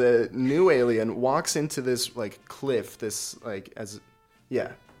 the new alien walks into this like cliff. This like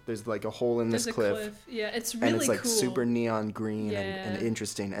there's like a hole in this There's a cliff. Yeah, it's really And it's like cool. super neon green and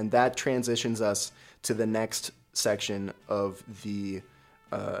interesting. And that transitions us to the next section of the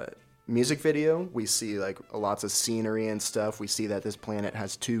music video. We see like lots of scenery and stuff. We see that this planet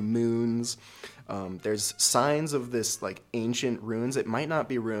has 2 moons. There's signs of this like ancient ruins. It might not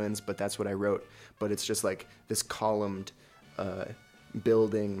be ruins, but that's what I wrote. But it's just like this columned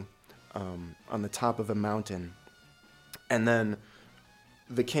building on the top of a mountain. And then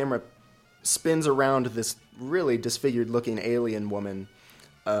the camera spins around this really disfigured looking alien woman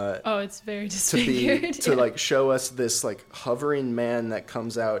It's very disfigured. to like show us this like hovering man that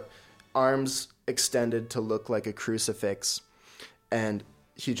comes out, arms extended to look like a crucifix, and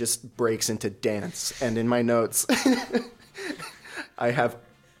he just breaks into dance. And in my notes I have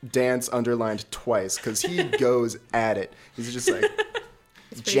dance underlined twice because he goes at it. He's just like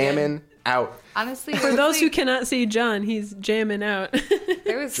jamming out. Honestly, For those who cannot see John, he's jamming out.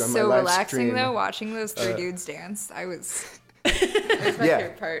 it was Drum my so live relaxing stream. though watching those 3 dudes dance. That was my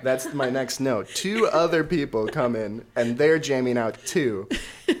favorite part. That's my next note. 2 other people come in and they're jamming out too,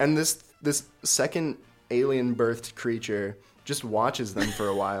 and this second alien birthed creature just watches them for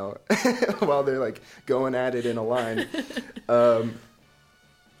a while while they're like going at it in a line, and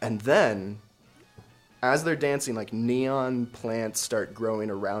then as they're dancing, like neon plants start growing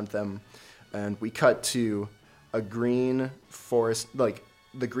around them, and we cut to a green forest, like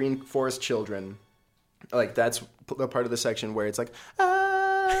the green forest children. Like that's the part of the section where it's like,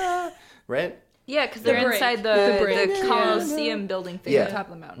 ah, right? Yeah, because they're break. inside The the break. Colosseum building thing on top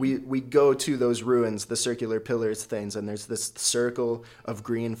of the mountain. We go to those ruins, the circular pillars things, and there's this circle of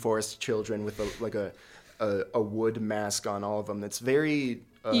green forest children with a wood mask on all of them. That's very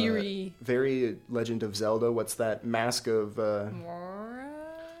Eerie. very Legend of Zelda. What's that mask of?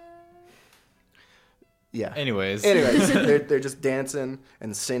 Yeah. Anyways, they're just dancing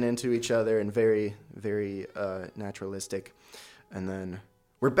and singing to each other and very, very naturalistic. And then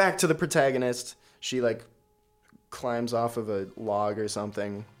we're back to the protagonist. She like climbs off of a log or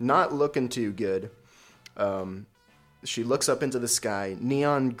something, not looking too good. She looks up into the sky.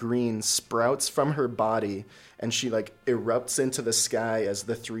 Neon green sprouts from her body, and she like erupts into the sky as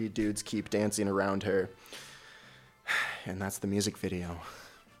the 3 dudes keep dancing around her. And that's the music video.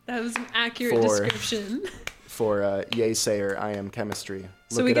 That was an accurate description. For Yay Sayer, I Am Chemistry.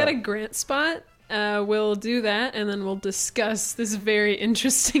 So we got a grant spot. We'll do that, and then we'll discuss this very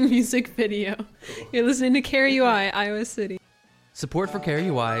interesting music video. You're listening to KRUI, Iowa City. Support for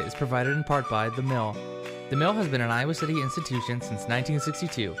KRUI is provided in part by The Mill. The Mill has been an Iowa City institution since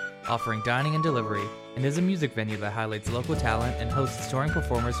 1962, offering dining and delivery, and is a music venue that highlights local talent and hosts touring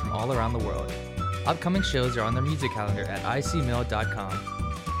performers from all around the world. Upcoming shows are on their music calendar at icmill.com.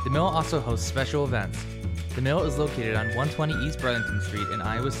 The Mill also hosts special events. The Mill is located on 120 East Burlington Street in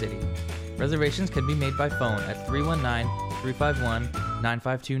Iowa City. Reservations can be made by phone at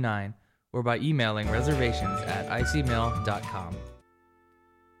 319-351-9529 or by emailing reservations at icmill.com.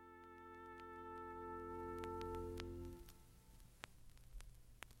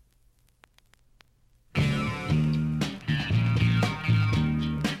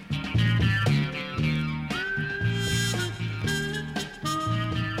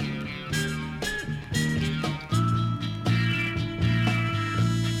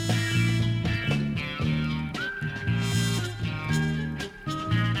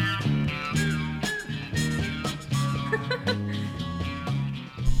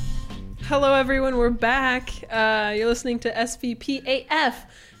 Hello, everyone. We're back. You're listening to SVP AF,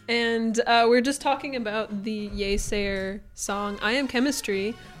 and we're just talking about the Yay Sayer song "I Am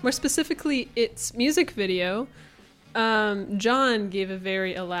Chemistry." More specifically, its music video. John gave a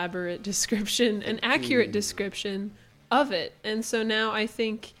very elaborate description, an accurate description of it, and so now I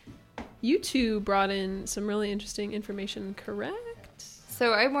think you two brought in some really interesting information. Correct?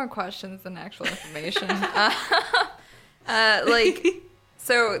 So I have more questions than actual information.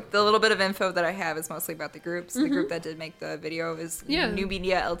 So the little bit of info that I have is mostly about the groups. The group that did make the video is New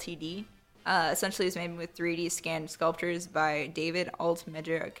Media Ltd. Essentially, it's made with 3D scanned sculptures by David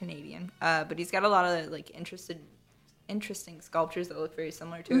Altmeyer, a Canadian. But he's got a lot of like interesting sculptures that look very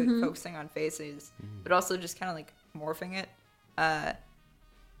similar to it, focusing on faces, but also just kind of like morphing it.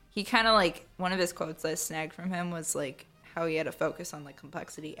 He kind of like, one of his quotes I snagged from him was like how he had to focus on like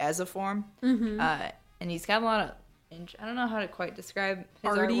complexity as a form. And he's got a lot of, I don't know how to quite describe his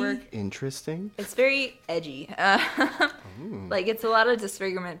artwork. Interesting. It's very edgy. Like it's a lot of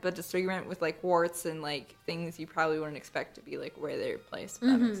disfigurement, but disfigurement with like warts and like things you probably wouldn't expect to be like where they're placed, if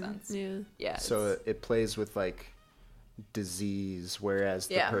that makes sense. Yeah. So it plays with like disease, whereas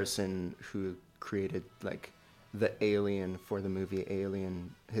the person who created like the alien for the movie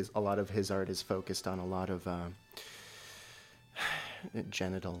Alien, a lot of his art is focused on a lot of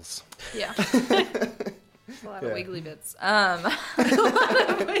genitals. Yeah. A lot of wiggly bits. A lot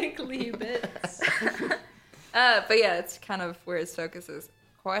of wiggly bits. But yeah, it's kind of where his focus is.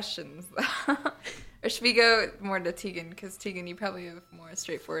 Questions. Or should we go more to Tegan? Because Tegan, you probably have more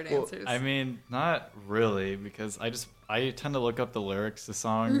straightforward answers. I mean, not really, because I tend to look up the lyrics to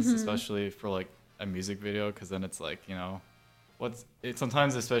songs, especially for like a music video, because then it's like, you know,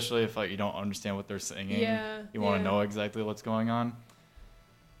 sometimes, especially if like you don't understand what they're singing, you want to know exactly what's going on.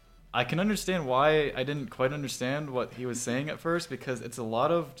 I can understand why I didn't quite understand what he was saying at first, because it's a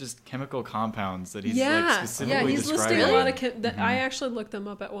lot of just chemical compounds that he's like specifically he's describing. listing a lot of I actually looked them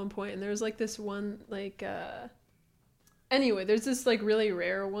up at one point, and there was like this one like anyway, there's this like really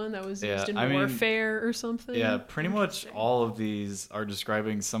rare one that was used in warfare or something. Yeah, pretty much all of these are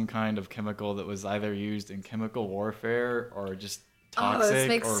describing some kind of chemical that was either used in chemical warfare or just toxic. Oh, this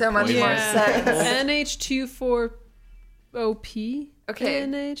makes or so much more sense. NH24OP. Okay,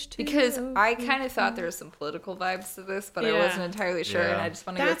 NH2OP. because I kind of thought there was some political vibes to this, but I wasn't entirely sure, and I just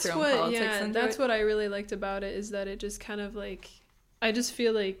want to go through politics into that's what I really liked about it, is that it just kind of like, I just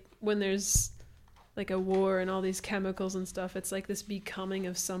feel like when there's like a war and all these chemicals and stuff, it's like this becoming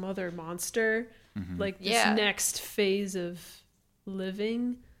of some other monster, like this next phase of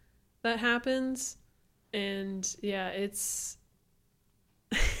living that happens, and it's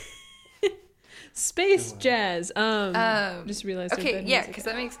space jazz. Just realized. Okay, yeah, because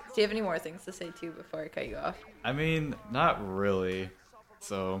that makes. Do you have any more things to say too before I cut you off? I mean, not really.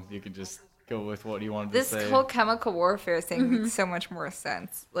 So you could just go with what you wanted to say. This whole chemical warfare thing makes so much more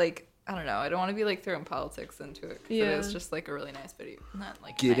sense. Like, I don't know. I don't want to be like throwing politics into it. It is just like a really nice video. Not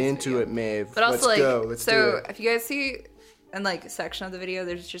like get nice into video. it, Maeve. But also, let's like, go. Let's do it. if you guys see in like a section of the video,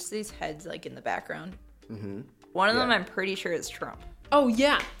 there's just these heads like in the background. One of them, I'm pretty sure, is Trump. Oh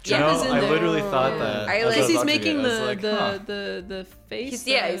yeah, Trump is in I there. literally thought that. Because he's making the face.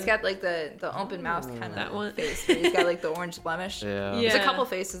 He's got like the open mouth kind of face. He's got like the orange blemish. There's a couple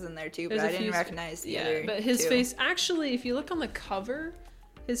faces in there too, but I didn't recognize the other. But his face, actually, if you look on the cover,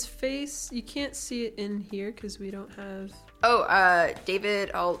 his face, you can't see it in here because we don't have. David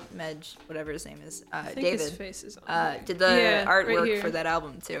Altmedge, whatever his name is. I think David his face is on did the artwork for that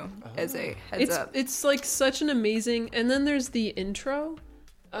album too. As a heads up, it's like such an amazing. And then there's the intro.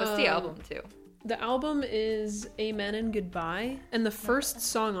 What's the album too? The album is Amen and Goodbye, and the first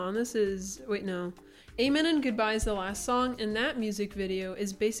song on this is Amen and Goodbye is the last song, and that music video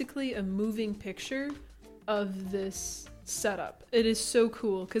is basically a moving picture of this setup. It is so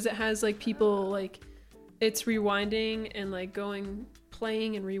cool because it has like people like. It's rewinding and like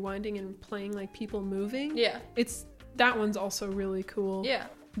playing and rewinding and playing like people moving. Yeah. That one's also really cool. Yeah.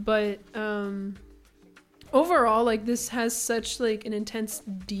 But overall, like this has such like an intense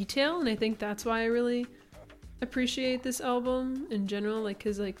detail, and I think that's why I really appreciate this album in general, like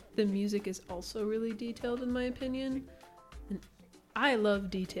because like the music is also really detailed in my opinion. And I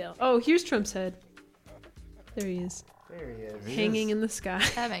love detail. Oh, here's Trump's head. There he is. There he is. Hanging in the sky.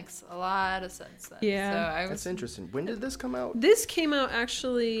 That makes a lot of sense then. Yeah. So that's interesting. When did this come out? This came out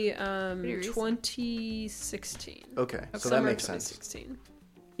actually 2016. Okay, so that makes sense. 2016.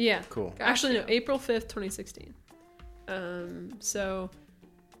 Yeah. Cool. Gotcha. Actually, no, April 5th, 2016. So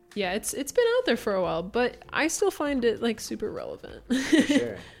yeah, it's been out there for a while, but I still find it like super relevant. For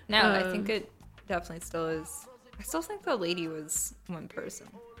sure. No, I think it definitely still is. I still think the lady was one person.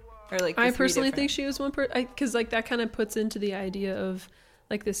 Or like I personally think she was one person, because like that kind of puts into the idea of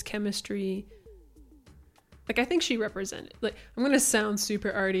like this chemistry. Like I think she represented, like I'm gonna sound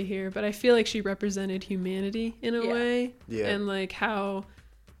super arty here, but I feel like she represented humanity in a way, and like how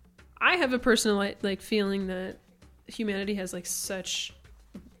I have a personal like feeling that humanity has like such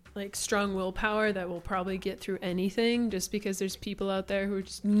like strong willpower that will probably get through anything, just because there's people out there who are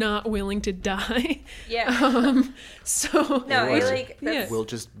just not willing to die. Yeah. So No, I like yeah. We'll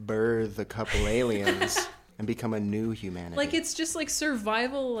just birth a couple aliens and become a new humanity. Like it's just like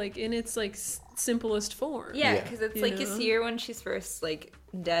survival, like in its like simplest form. Yeah, Yeah. because it's You like you know? see her when she's first like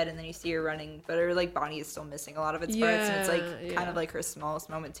dead, and then you see her running, but her like body is still missing a lot of its parts, and it's like Yeah, kind yeah. of like her smallest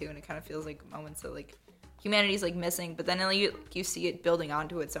moment too, and it kind of feels like moments that like humanity's like missing, but then like, you see it building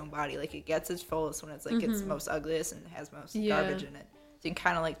onto its own body, like it gets its fullest when it's like its most ugliest and has most Mm-hmm. Yeah. garbage in it. So you can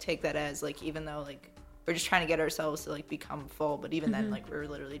kind of like take that as like, even though like we're just trying to get ourselves to like become full, but even then like we're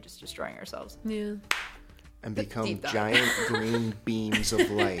literally just destroying ourselves. Yeah. and become deep dive. giant green beams of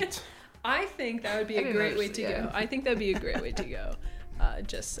light. I think that would be I a didn't great way notice to it, yeah. go. I think that'd be a great way to go.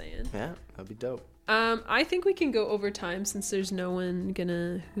 Just saying. Yeah, that'd be dope. I think we can go over time since there's no one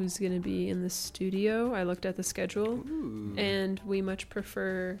who's gonna be in the studio. I looked at the schedule, and we much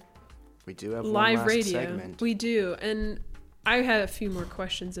prefer We do have one live last radio. segment. We do, and I had a few more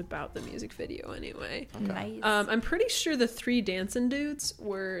questions about the music video anyway. Nice. I'm pretty sure the 3 dancing dudes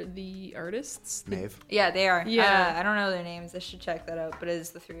were the artists. Maeve. Yeah, they are. Yeah. I don't know their names. I should check that out. But it is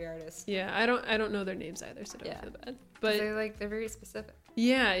the 3 artists. Yeah, I don't know their names either, so don't Yeah. feel bad. But They're very specific.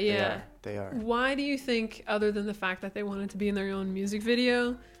 yeah. They are. Why do you think, other than the fact that they wanted to be in their own music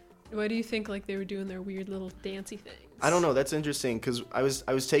video, why do you think like they were doing their weird little dancey things? I don't know. That's interesting because I was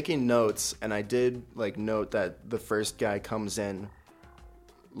taking notes, and I did like note that the first guy comes in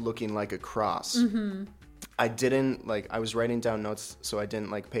looking like a cross. Mm-hmm. I didn't like. I was writing down notes, so I didn't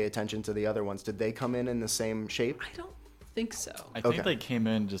like pay attention to the other ones. Did they come in the same shape? I don't think so. I think Okay. they came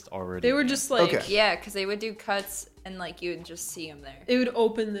in just already. They were just like Okay. Yeah, because they would do cuts and like you would just see them there. it would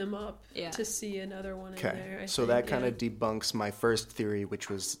open them up Yeah. to see another one in Okay, there. I so think, that kind yeah. of debunks my first theory, which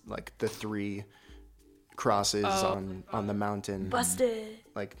was like the 3 crosses on the mountain. Busted.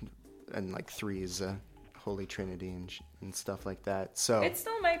 Like, and like 3 is a holy trinity and stuff like that. So It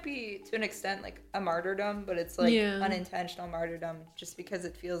still might be to an extent like a martyrdom, but it's like Yeah. unintentional martyrdom, just because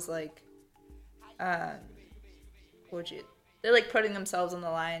it feels like, they're like putting themselves on the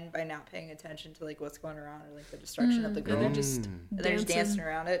line by not paying attention to like what's going around or like the destruction of the girl. And they're just And they're just dancing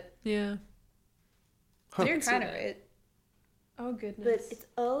around it. Yeah. So you're see kind of that. right. Oh goodness. But it's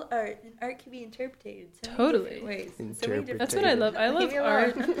all art, and art can be interpreted so many Totally. different ways. in so many different That's what I love. I love Leave me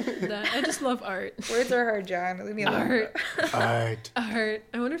art. alone. I just love art. Words are hard, John. Leave me alone. Art. art. Art.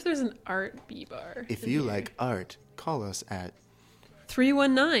 I wonder if there's an art B-bar. If you like art, call us at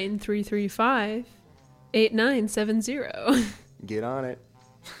 319-335-8970. Get on it.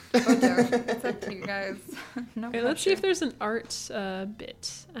 It's up to you guys. No Okay, let's see if pressure. there's an art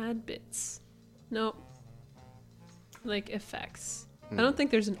bit. Add bits. Nope. Like effects. I don't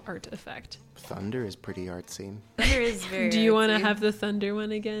think there's an art effect. Thunder is pretty artsy. Thunder is very. Do you want to artsy. have the thunder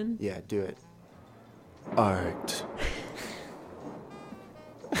one again? Yeah, do it. Art.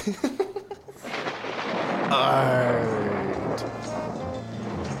 Art.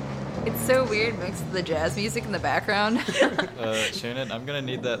 It's so weird mixed with the jazz music in the background. Shannon, I'm gonna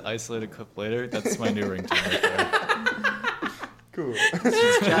need that isolated clip later. That's my new ringtone right there. Cool.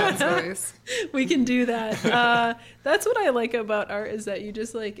 John's voice. We can do that. That's what I like about art, is that you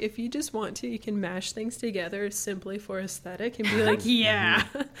just like, if you just want to, you can mash things together simply for aesthetic and be like, yeah.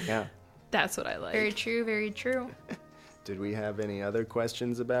 Yeah. That's what I like. Very true. Very true. Did we have any other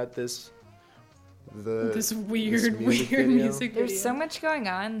questions about this? This weird music video. video? There's so much going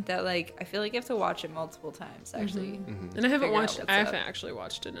on that like I feel like you have to watch it multiple times actually. Mm-hmm. And I haven't Figure out watched. what's I haven't up. actually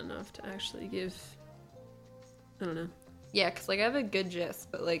watched it enough to actually give. I don't know. Yeah, because like I have a good gist,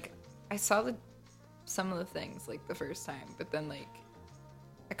 but like I saw some of the things like the first time, but then like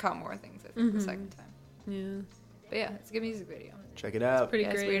I caught more things I think the second time. Yeah. But yeah, it's a good music video. Check it out. Pretty Yeah,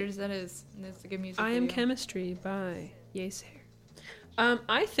 as great. weird as that is, it's a good music I video. Am Chemistry by Yeasair.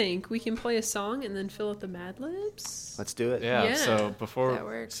 I think we can play a song and then fill out the Mad Libs. Let's do it. Yeah. Yeah, So before, that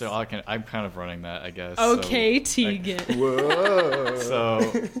works. so I'm kind of running that, I guess. Okay, So, Tegan. Whoa.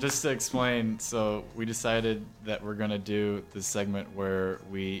 So just to explain, so we decided that we're gonna do this segment where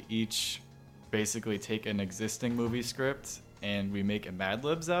we each basically take an existing movie script and we make a Mad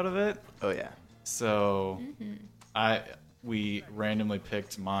Libs out of it. Oh yeah. So we randomly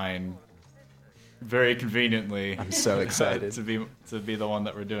picked mine very conveniently. I'm so excited. to be the one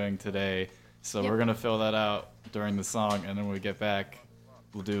that we're doing today. So we're gonna fill that out during the song, and then when we get back,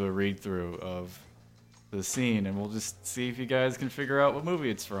 we'll do a read through of the scene, and we'll just see if you guys can figure out what movie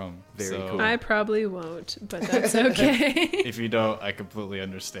it's from. Very So, cool. I probably won't, but that's okay. If you don't, I completely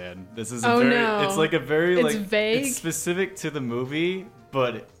understand. This is Oh, no. it's like a very It's like vague? it's specific to the movie,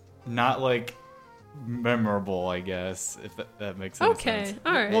 but not like memorable, I guess, if that makes any sense. Okay,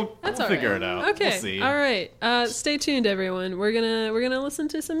 all right. We'll That's all figure right. it out. Okay, We'll see. all right. Stay tuned, everyone. We're gonna listen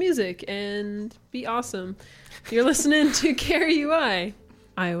to some music and be awesome. You're listening to KRUI,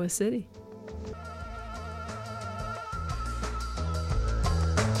 Iowa City.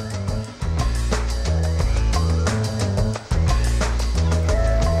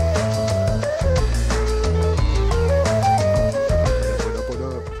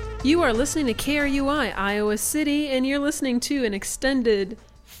 You are listening to KRUI, Iowa City, and you're listening to an extended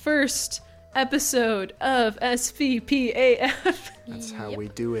first episode of SVP AF. That's how we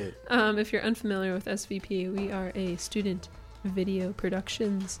do it. If you're unfamiliar with SVP, we are a student video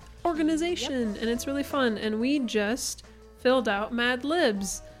productions organization, and it's really fun. And we just filled out Mad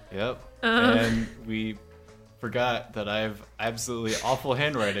Libs. Yep. And we forgot that I have absolutely awful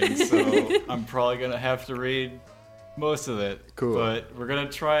handwriting, so I'm probably going to have to read most of it. Cool. But we're going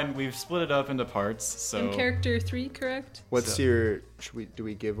to try and we've split it up into parts. So In character 3, correct? What's your? Do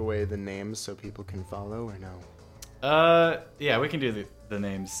we give away the names so people can follow or no? Yeah, we can do the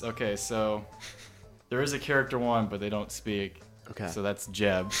names. Okay, so there is a character 1, but they don't speak. Okay. So that's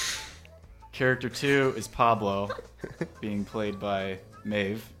Jeb. Character 2 is Pablo, being played by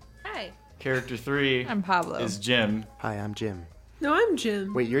Maeve. Hi. Character 3 I'm Pablo. is Jim, Hi, I'm Jim. No, I'm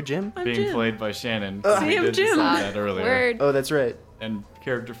Jim. Wait, you're Jim? I'm being Jim. played by Shannon. See, We I'm did Jim. decide that earlier. Word. Oh, that's right. And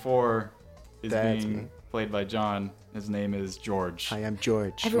character 4 is That's being me. played by John. His name is George. Hi, I'm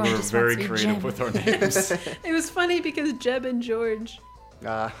George. Everyone We're just very wants to be creative Jim. with our names. It was funny because Jeb and George.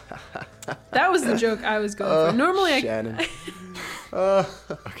 Ah, That was the joke I was going for. Normally, Shannon.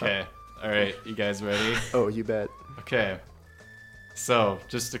 Okay. All right. You guys ready? Oh, you bet. Okay. So,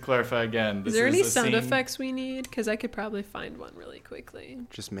 just to clarify again, this is there any a sound scene- effects we need? Because I could probably find one really quickly.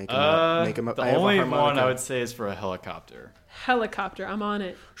 Just make them up. Make 'em up. The I have a only one harmonica. I would say is for a helicopter. Helicopter, I'm on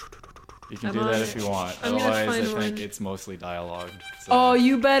it. You can I'm do on that it. if you want. I'm gonna Otherwise, I find think one. it's mostly dialogued. So Oh,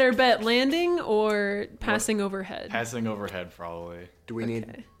 you better bet landing or passing overhead. passing overhead probably. Do we need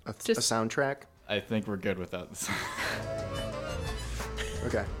Okay. a Just- soundtrack? I think we're good without this.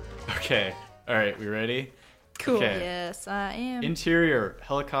 Okay. Okay. All right. We ready? Cool. Okay. Yes, I am. Interior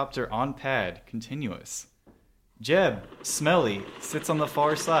helicopter on pad continuous. Jeb, smelly, sits on the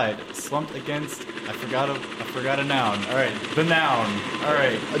far side, slumped against. I forgot a noun. All right, the noun. All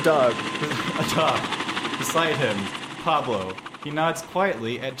right, A dog. a dog. Beside him, Pablo. He nods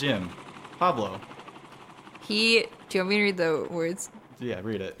quietly at Jim. Pablo. Do you want me to read the words? Yeah,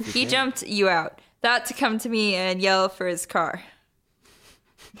 read it. He jumped you out. Thought to come to me and yell for his car.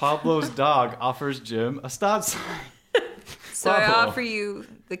 Pablo's dog offers Jim a stop sign. So Pablo. I offer you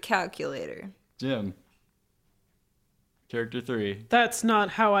the calculator. Jim. Character 3. That's not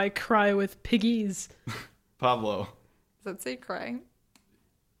how I cry with piggies. Pablo. Does that say crying?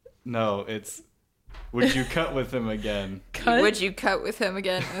 No, it's. Would you cut with him again? Cut. Would you cut with him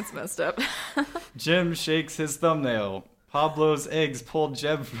again? That's messed up. Jim shakes his thumbnail. Pablo's eggs pull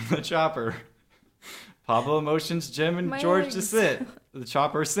Jeb from the chopper. Pablo motions Jim and My George to eggs. sit. The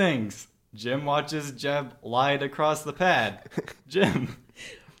chopper sings. Jim watches Jeb glide across the pad. Jim.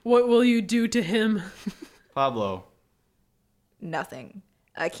 What will you do to him? Pablo. Nothing.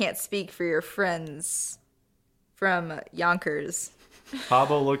 I can't speak for your friends from Yonkers.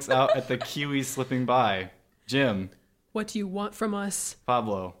 Pablo looks out at the kiwi slipping by. Jim. What do you want from us?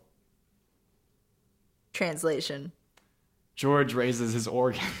 Pablo. Translation. George raises his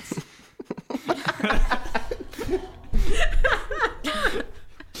organs.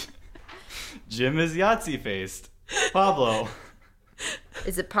 Jim is Yahtzee faced. Pablo.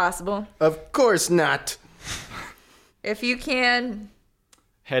 Is it possible? Of course not. If you can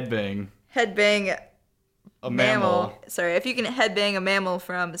Headbang. headbang A mammal. Sorry, if you can headbang a mammal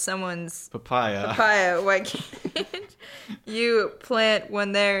from someone's Papaya. papaya, why can't you plant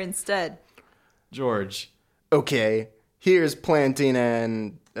one there instead? George. Okay. Here's planting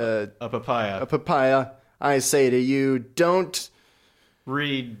and A papaya. a papaya. I say to you, don't.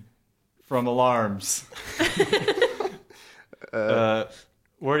 Read from alarms.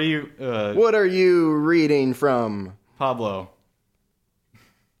 Where do you... What are you reading from? Pablo.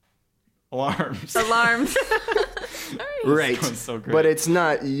 Alarms. Alarms. Right. going so great. But it's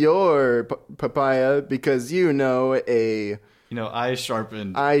not your papaya because you know You know, I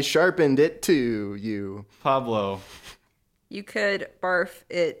sharpened. I sharpened it to you. Pablo. You could barf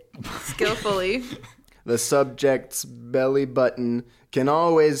it skillfully. The subject's belly button can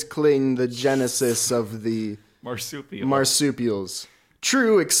always cling the genesis of the Marsupial. marsupials.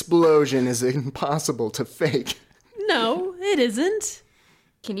 True explosion is impossible to fake. No, it isn't.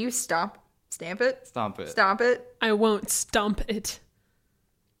 Can you stamp it? Stomp it. Stomp it? I won't stomp it.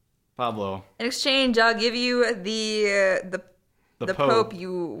 Pablo. In exchange, I'll give you the Pope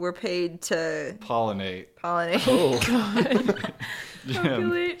you were paid to pollinate. Oh. God. Jim,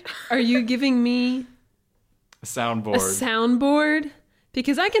 Populate. Are you giving me a soundboard. a soundboard?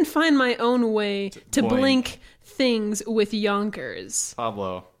 Because I can find my own way to blink things with Yonkers.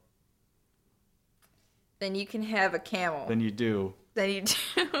 Pablo. Then you can have a camel. Then you do. Then you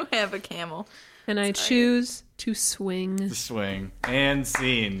do have a camel. And I choose to swing. The swing. And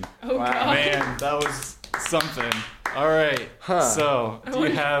scene. Oh, Wow. God. Man, that was something. All right. Huh. So, do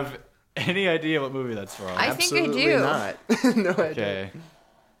you have any idea what movie that's from? I think I Absolutely do. not. No idea. Okay.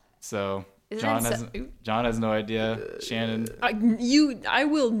 So, Is John it has no idea. Shannon. I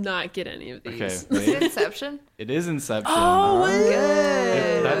will not get any of these. Okay. Is it Inception? It is Inception. Oh,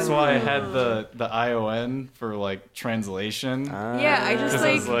 Good. That's why I had the ION for like translation. Yeah, I just Because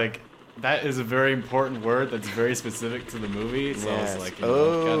I was like, that is a very important word that's very specific to the movie. So I Yes. was like, you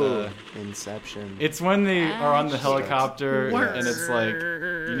know, gotta. Inception. It's when they are on the helicopter Word. and it's like,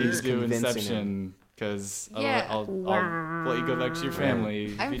 you need He's to do convincing Inception because Yeah. I'll let you go back to your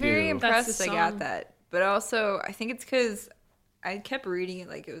family. I'm if you very do. impressed That's the I got song. that. But also, I think it's because I kept reading it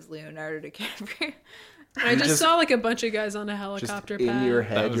like it was Leonardo DiCaprio. I just just- saw like a bunch of guys on a Just helicopter in pad. your That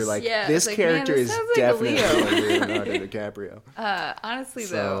head, was- you're like, Yeah, this it's like, man, character this is sounds like a definitely Leo. like Leonardo DiCaprio. Honestly,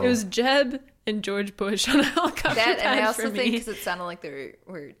 So- though, It was Jeb and George Bush on a helicopter that, pad and I for also think me. because it sounded like they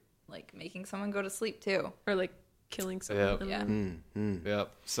were like making someone go to sleep too. Or like killing someone. Yep. Yeah.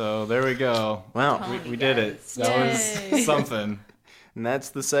 Yep. So there we go. Wow. We did it. That Yay. was something. And that's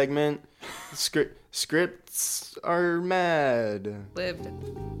the segment. Scripts are mad. Lived.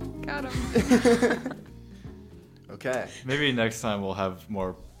 Got him. Okay. Maybe next time we'll have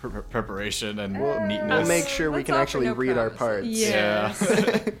more preparation and neatness. We'll make sure we Let's can offer actually no read our promises.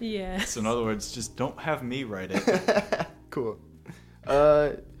 parts. Yes. Yes. So in other words, just don't have me write it. Cool.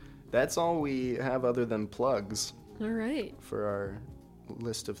 That's all we have other than plugs All right. for our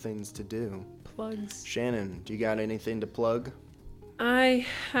list of things to do. Plugs. Shannon, do you got anything to plug? I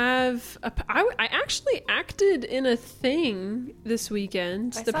have. I actually acted in a thing this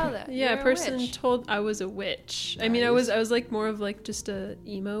weekend. I saw that. Yeah, You're a a person witch. told I was a witch. I mean, I was like more of like just a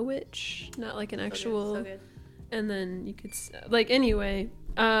emo witch, not like an actual. So good. And then you could like anyway.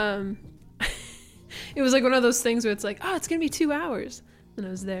 It was like one of those things where it's like, oh, it's gonna be 2 hours, and I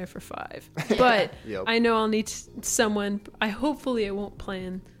was there for 5. But Yep. I know I'll need someone. Hopefully I won't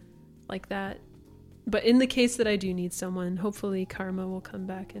plan like that. But in the case that I do need someone, hopefully Karma will come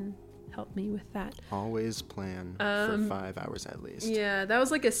back and help me with that. Always plan for 5 hours at least. Yeah, that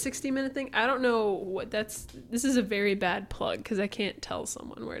was like a 60-minute thing. I don't know what this is a very bad plug because I can't tell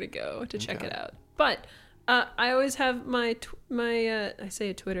someone where to go to check it out. But I always have my I say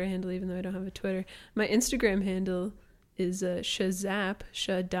a Twitter handle even though I don't have a Twitter. My Instagram handle is shazap,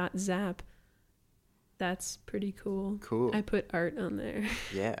 sha.zap. That's pretty cool. Cool. I put art on there.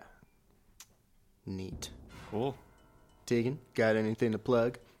 Yeah. Neat. Cool. Tegan, got anything to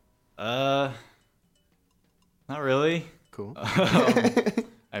plug? Not really. Cool.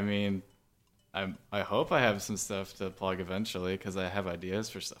 I mean, I hope I have some stuff to plug eventually because I have ideas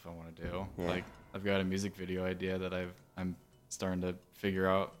for stuff I want to do. Yeah. Like I've got a music video idea that I'm starting to figure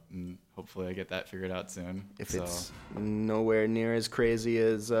out, and hopefully I get that figured out soon. If it's nowhere near as crazy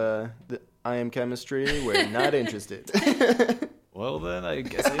as the I Am Chemistry, we're not interested. Well, then I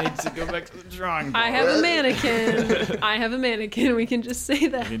guess I need to go back to the drawing board. I have a mannequin. We can just say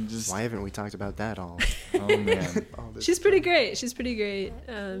that. I can just- Why haven't we talked about that all? Oh man. all this She's pretty great. She's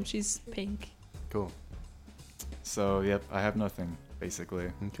pink. Cool. So yep, I have nothing basically.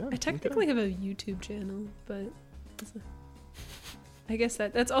 Okay. I technically have a YouTube channel, but I guess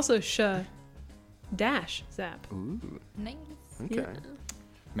that's also Zap. Ooh. Nice. Okay. Yeah.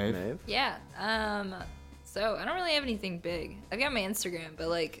 Maeve? Maeve? Yeah. So I don't really have anything big. I've got my Instagram, but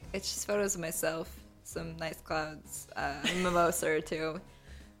like it's just photos of myself, some nice clouds, a mimosa or two,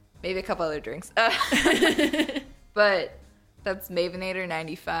 maybe a couple other drinks. But that's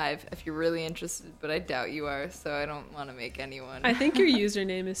Mavenator95 if you're really interested, but I doubt you are, so I don't want to make anyone. I think your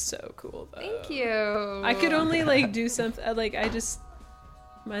username is so cool, though. Thank you. I could only like do something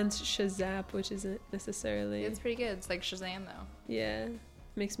mine's Shazap, which isn't necessarily. It's pretty good. It's like Shazam though. Yeah,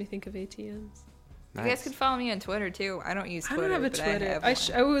 makes me think of ATMs. You guys could follow me on Twitter too. I don't use Twitter. I don't have a but Twitter. I have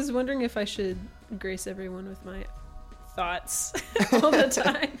one. I was wondering if I should grace everyone with my thoughts all the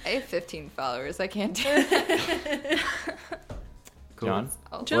time. I have 15 followers. I can't do it. Cool. John?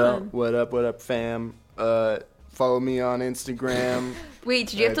 John. Well, what up, fam? Follow me on Instagram, Wait,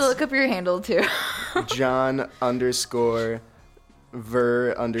 did you have to That's- look up your handle too?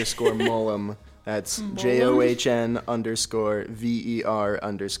 John_ver_Mullum. That's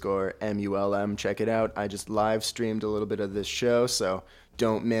JOHN_VER_MULM. Check it out. I just live streamed a little bit of this show, so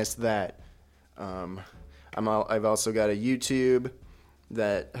don't miss that. I've also got a YouTube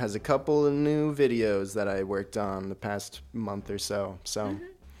that has a couple of new videos that I worked on the past month or so. So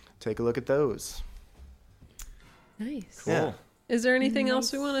take a look at those. Nice. Cool. Yeah. Is there anything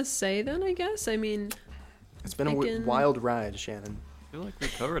else we want to say then, I guess? I mean, It's been a wild ride, Shannon. I feel like we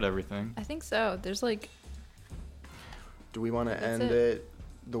covered everything. I think so. There's like... Do we want to end it. it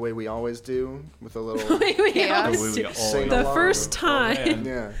the way we always do? With a little Chaos. The way we always- the along. first time.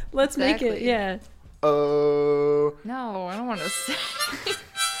 Yeah. Let's make it, Exactly. yeah. Oh, No, I don't want to say.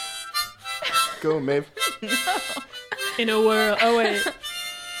 go, Maeve. In a world, oh wait.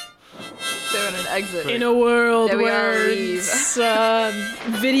 Doing an exit. In a world Yeah, we where all leave.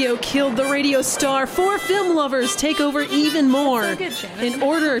 video killed the radio star, 4 film lovers take over even more so good, Shannon. in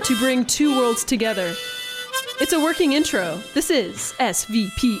order to bring 2 worlds together. It's a working intro. This is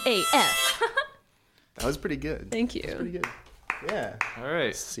SVP AF. That was pretty good. Thank you. Pretty good. Yeah. All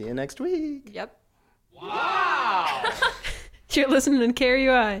right. See you next week. Yep. You're listening to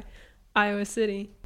KRUI, Iowa City.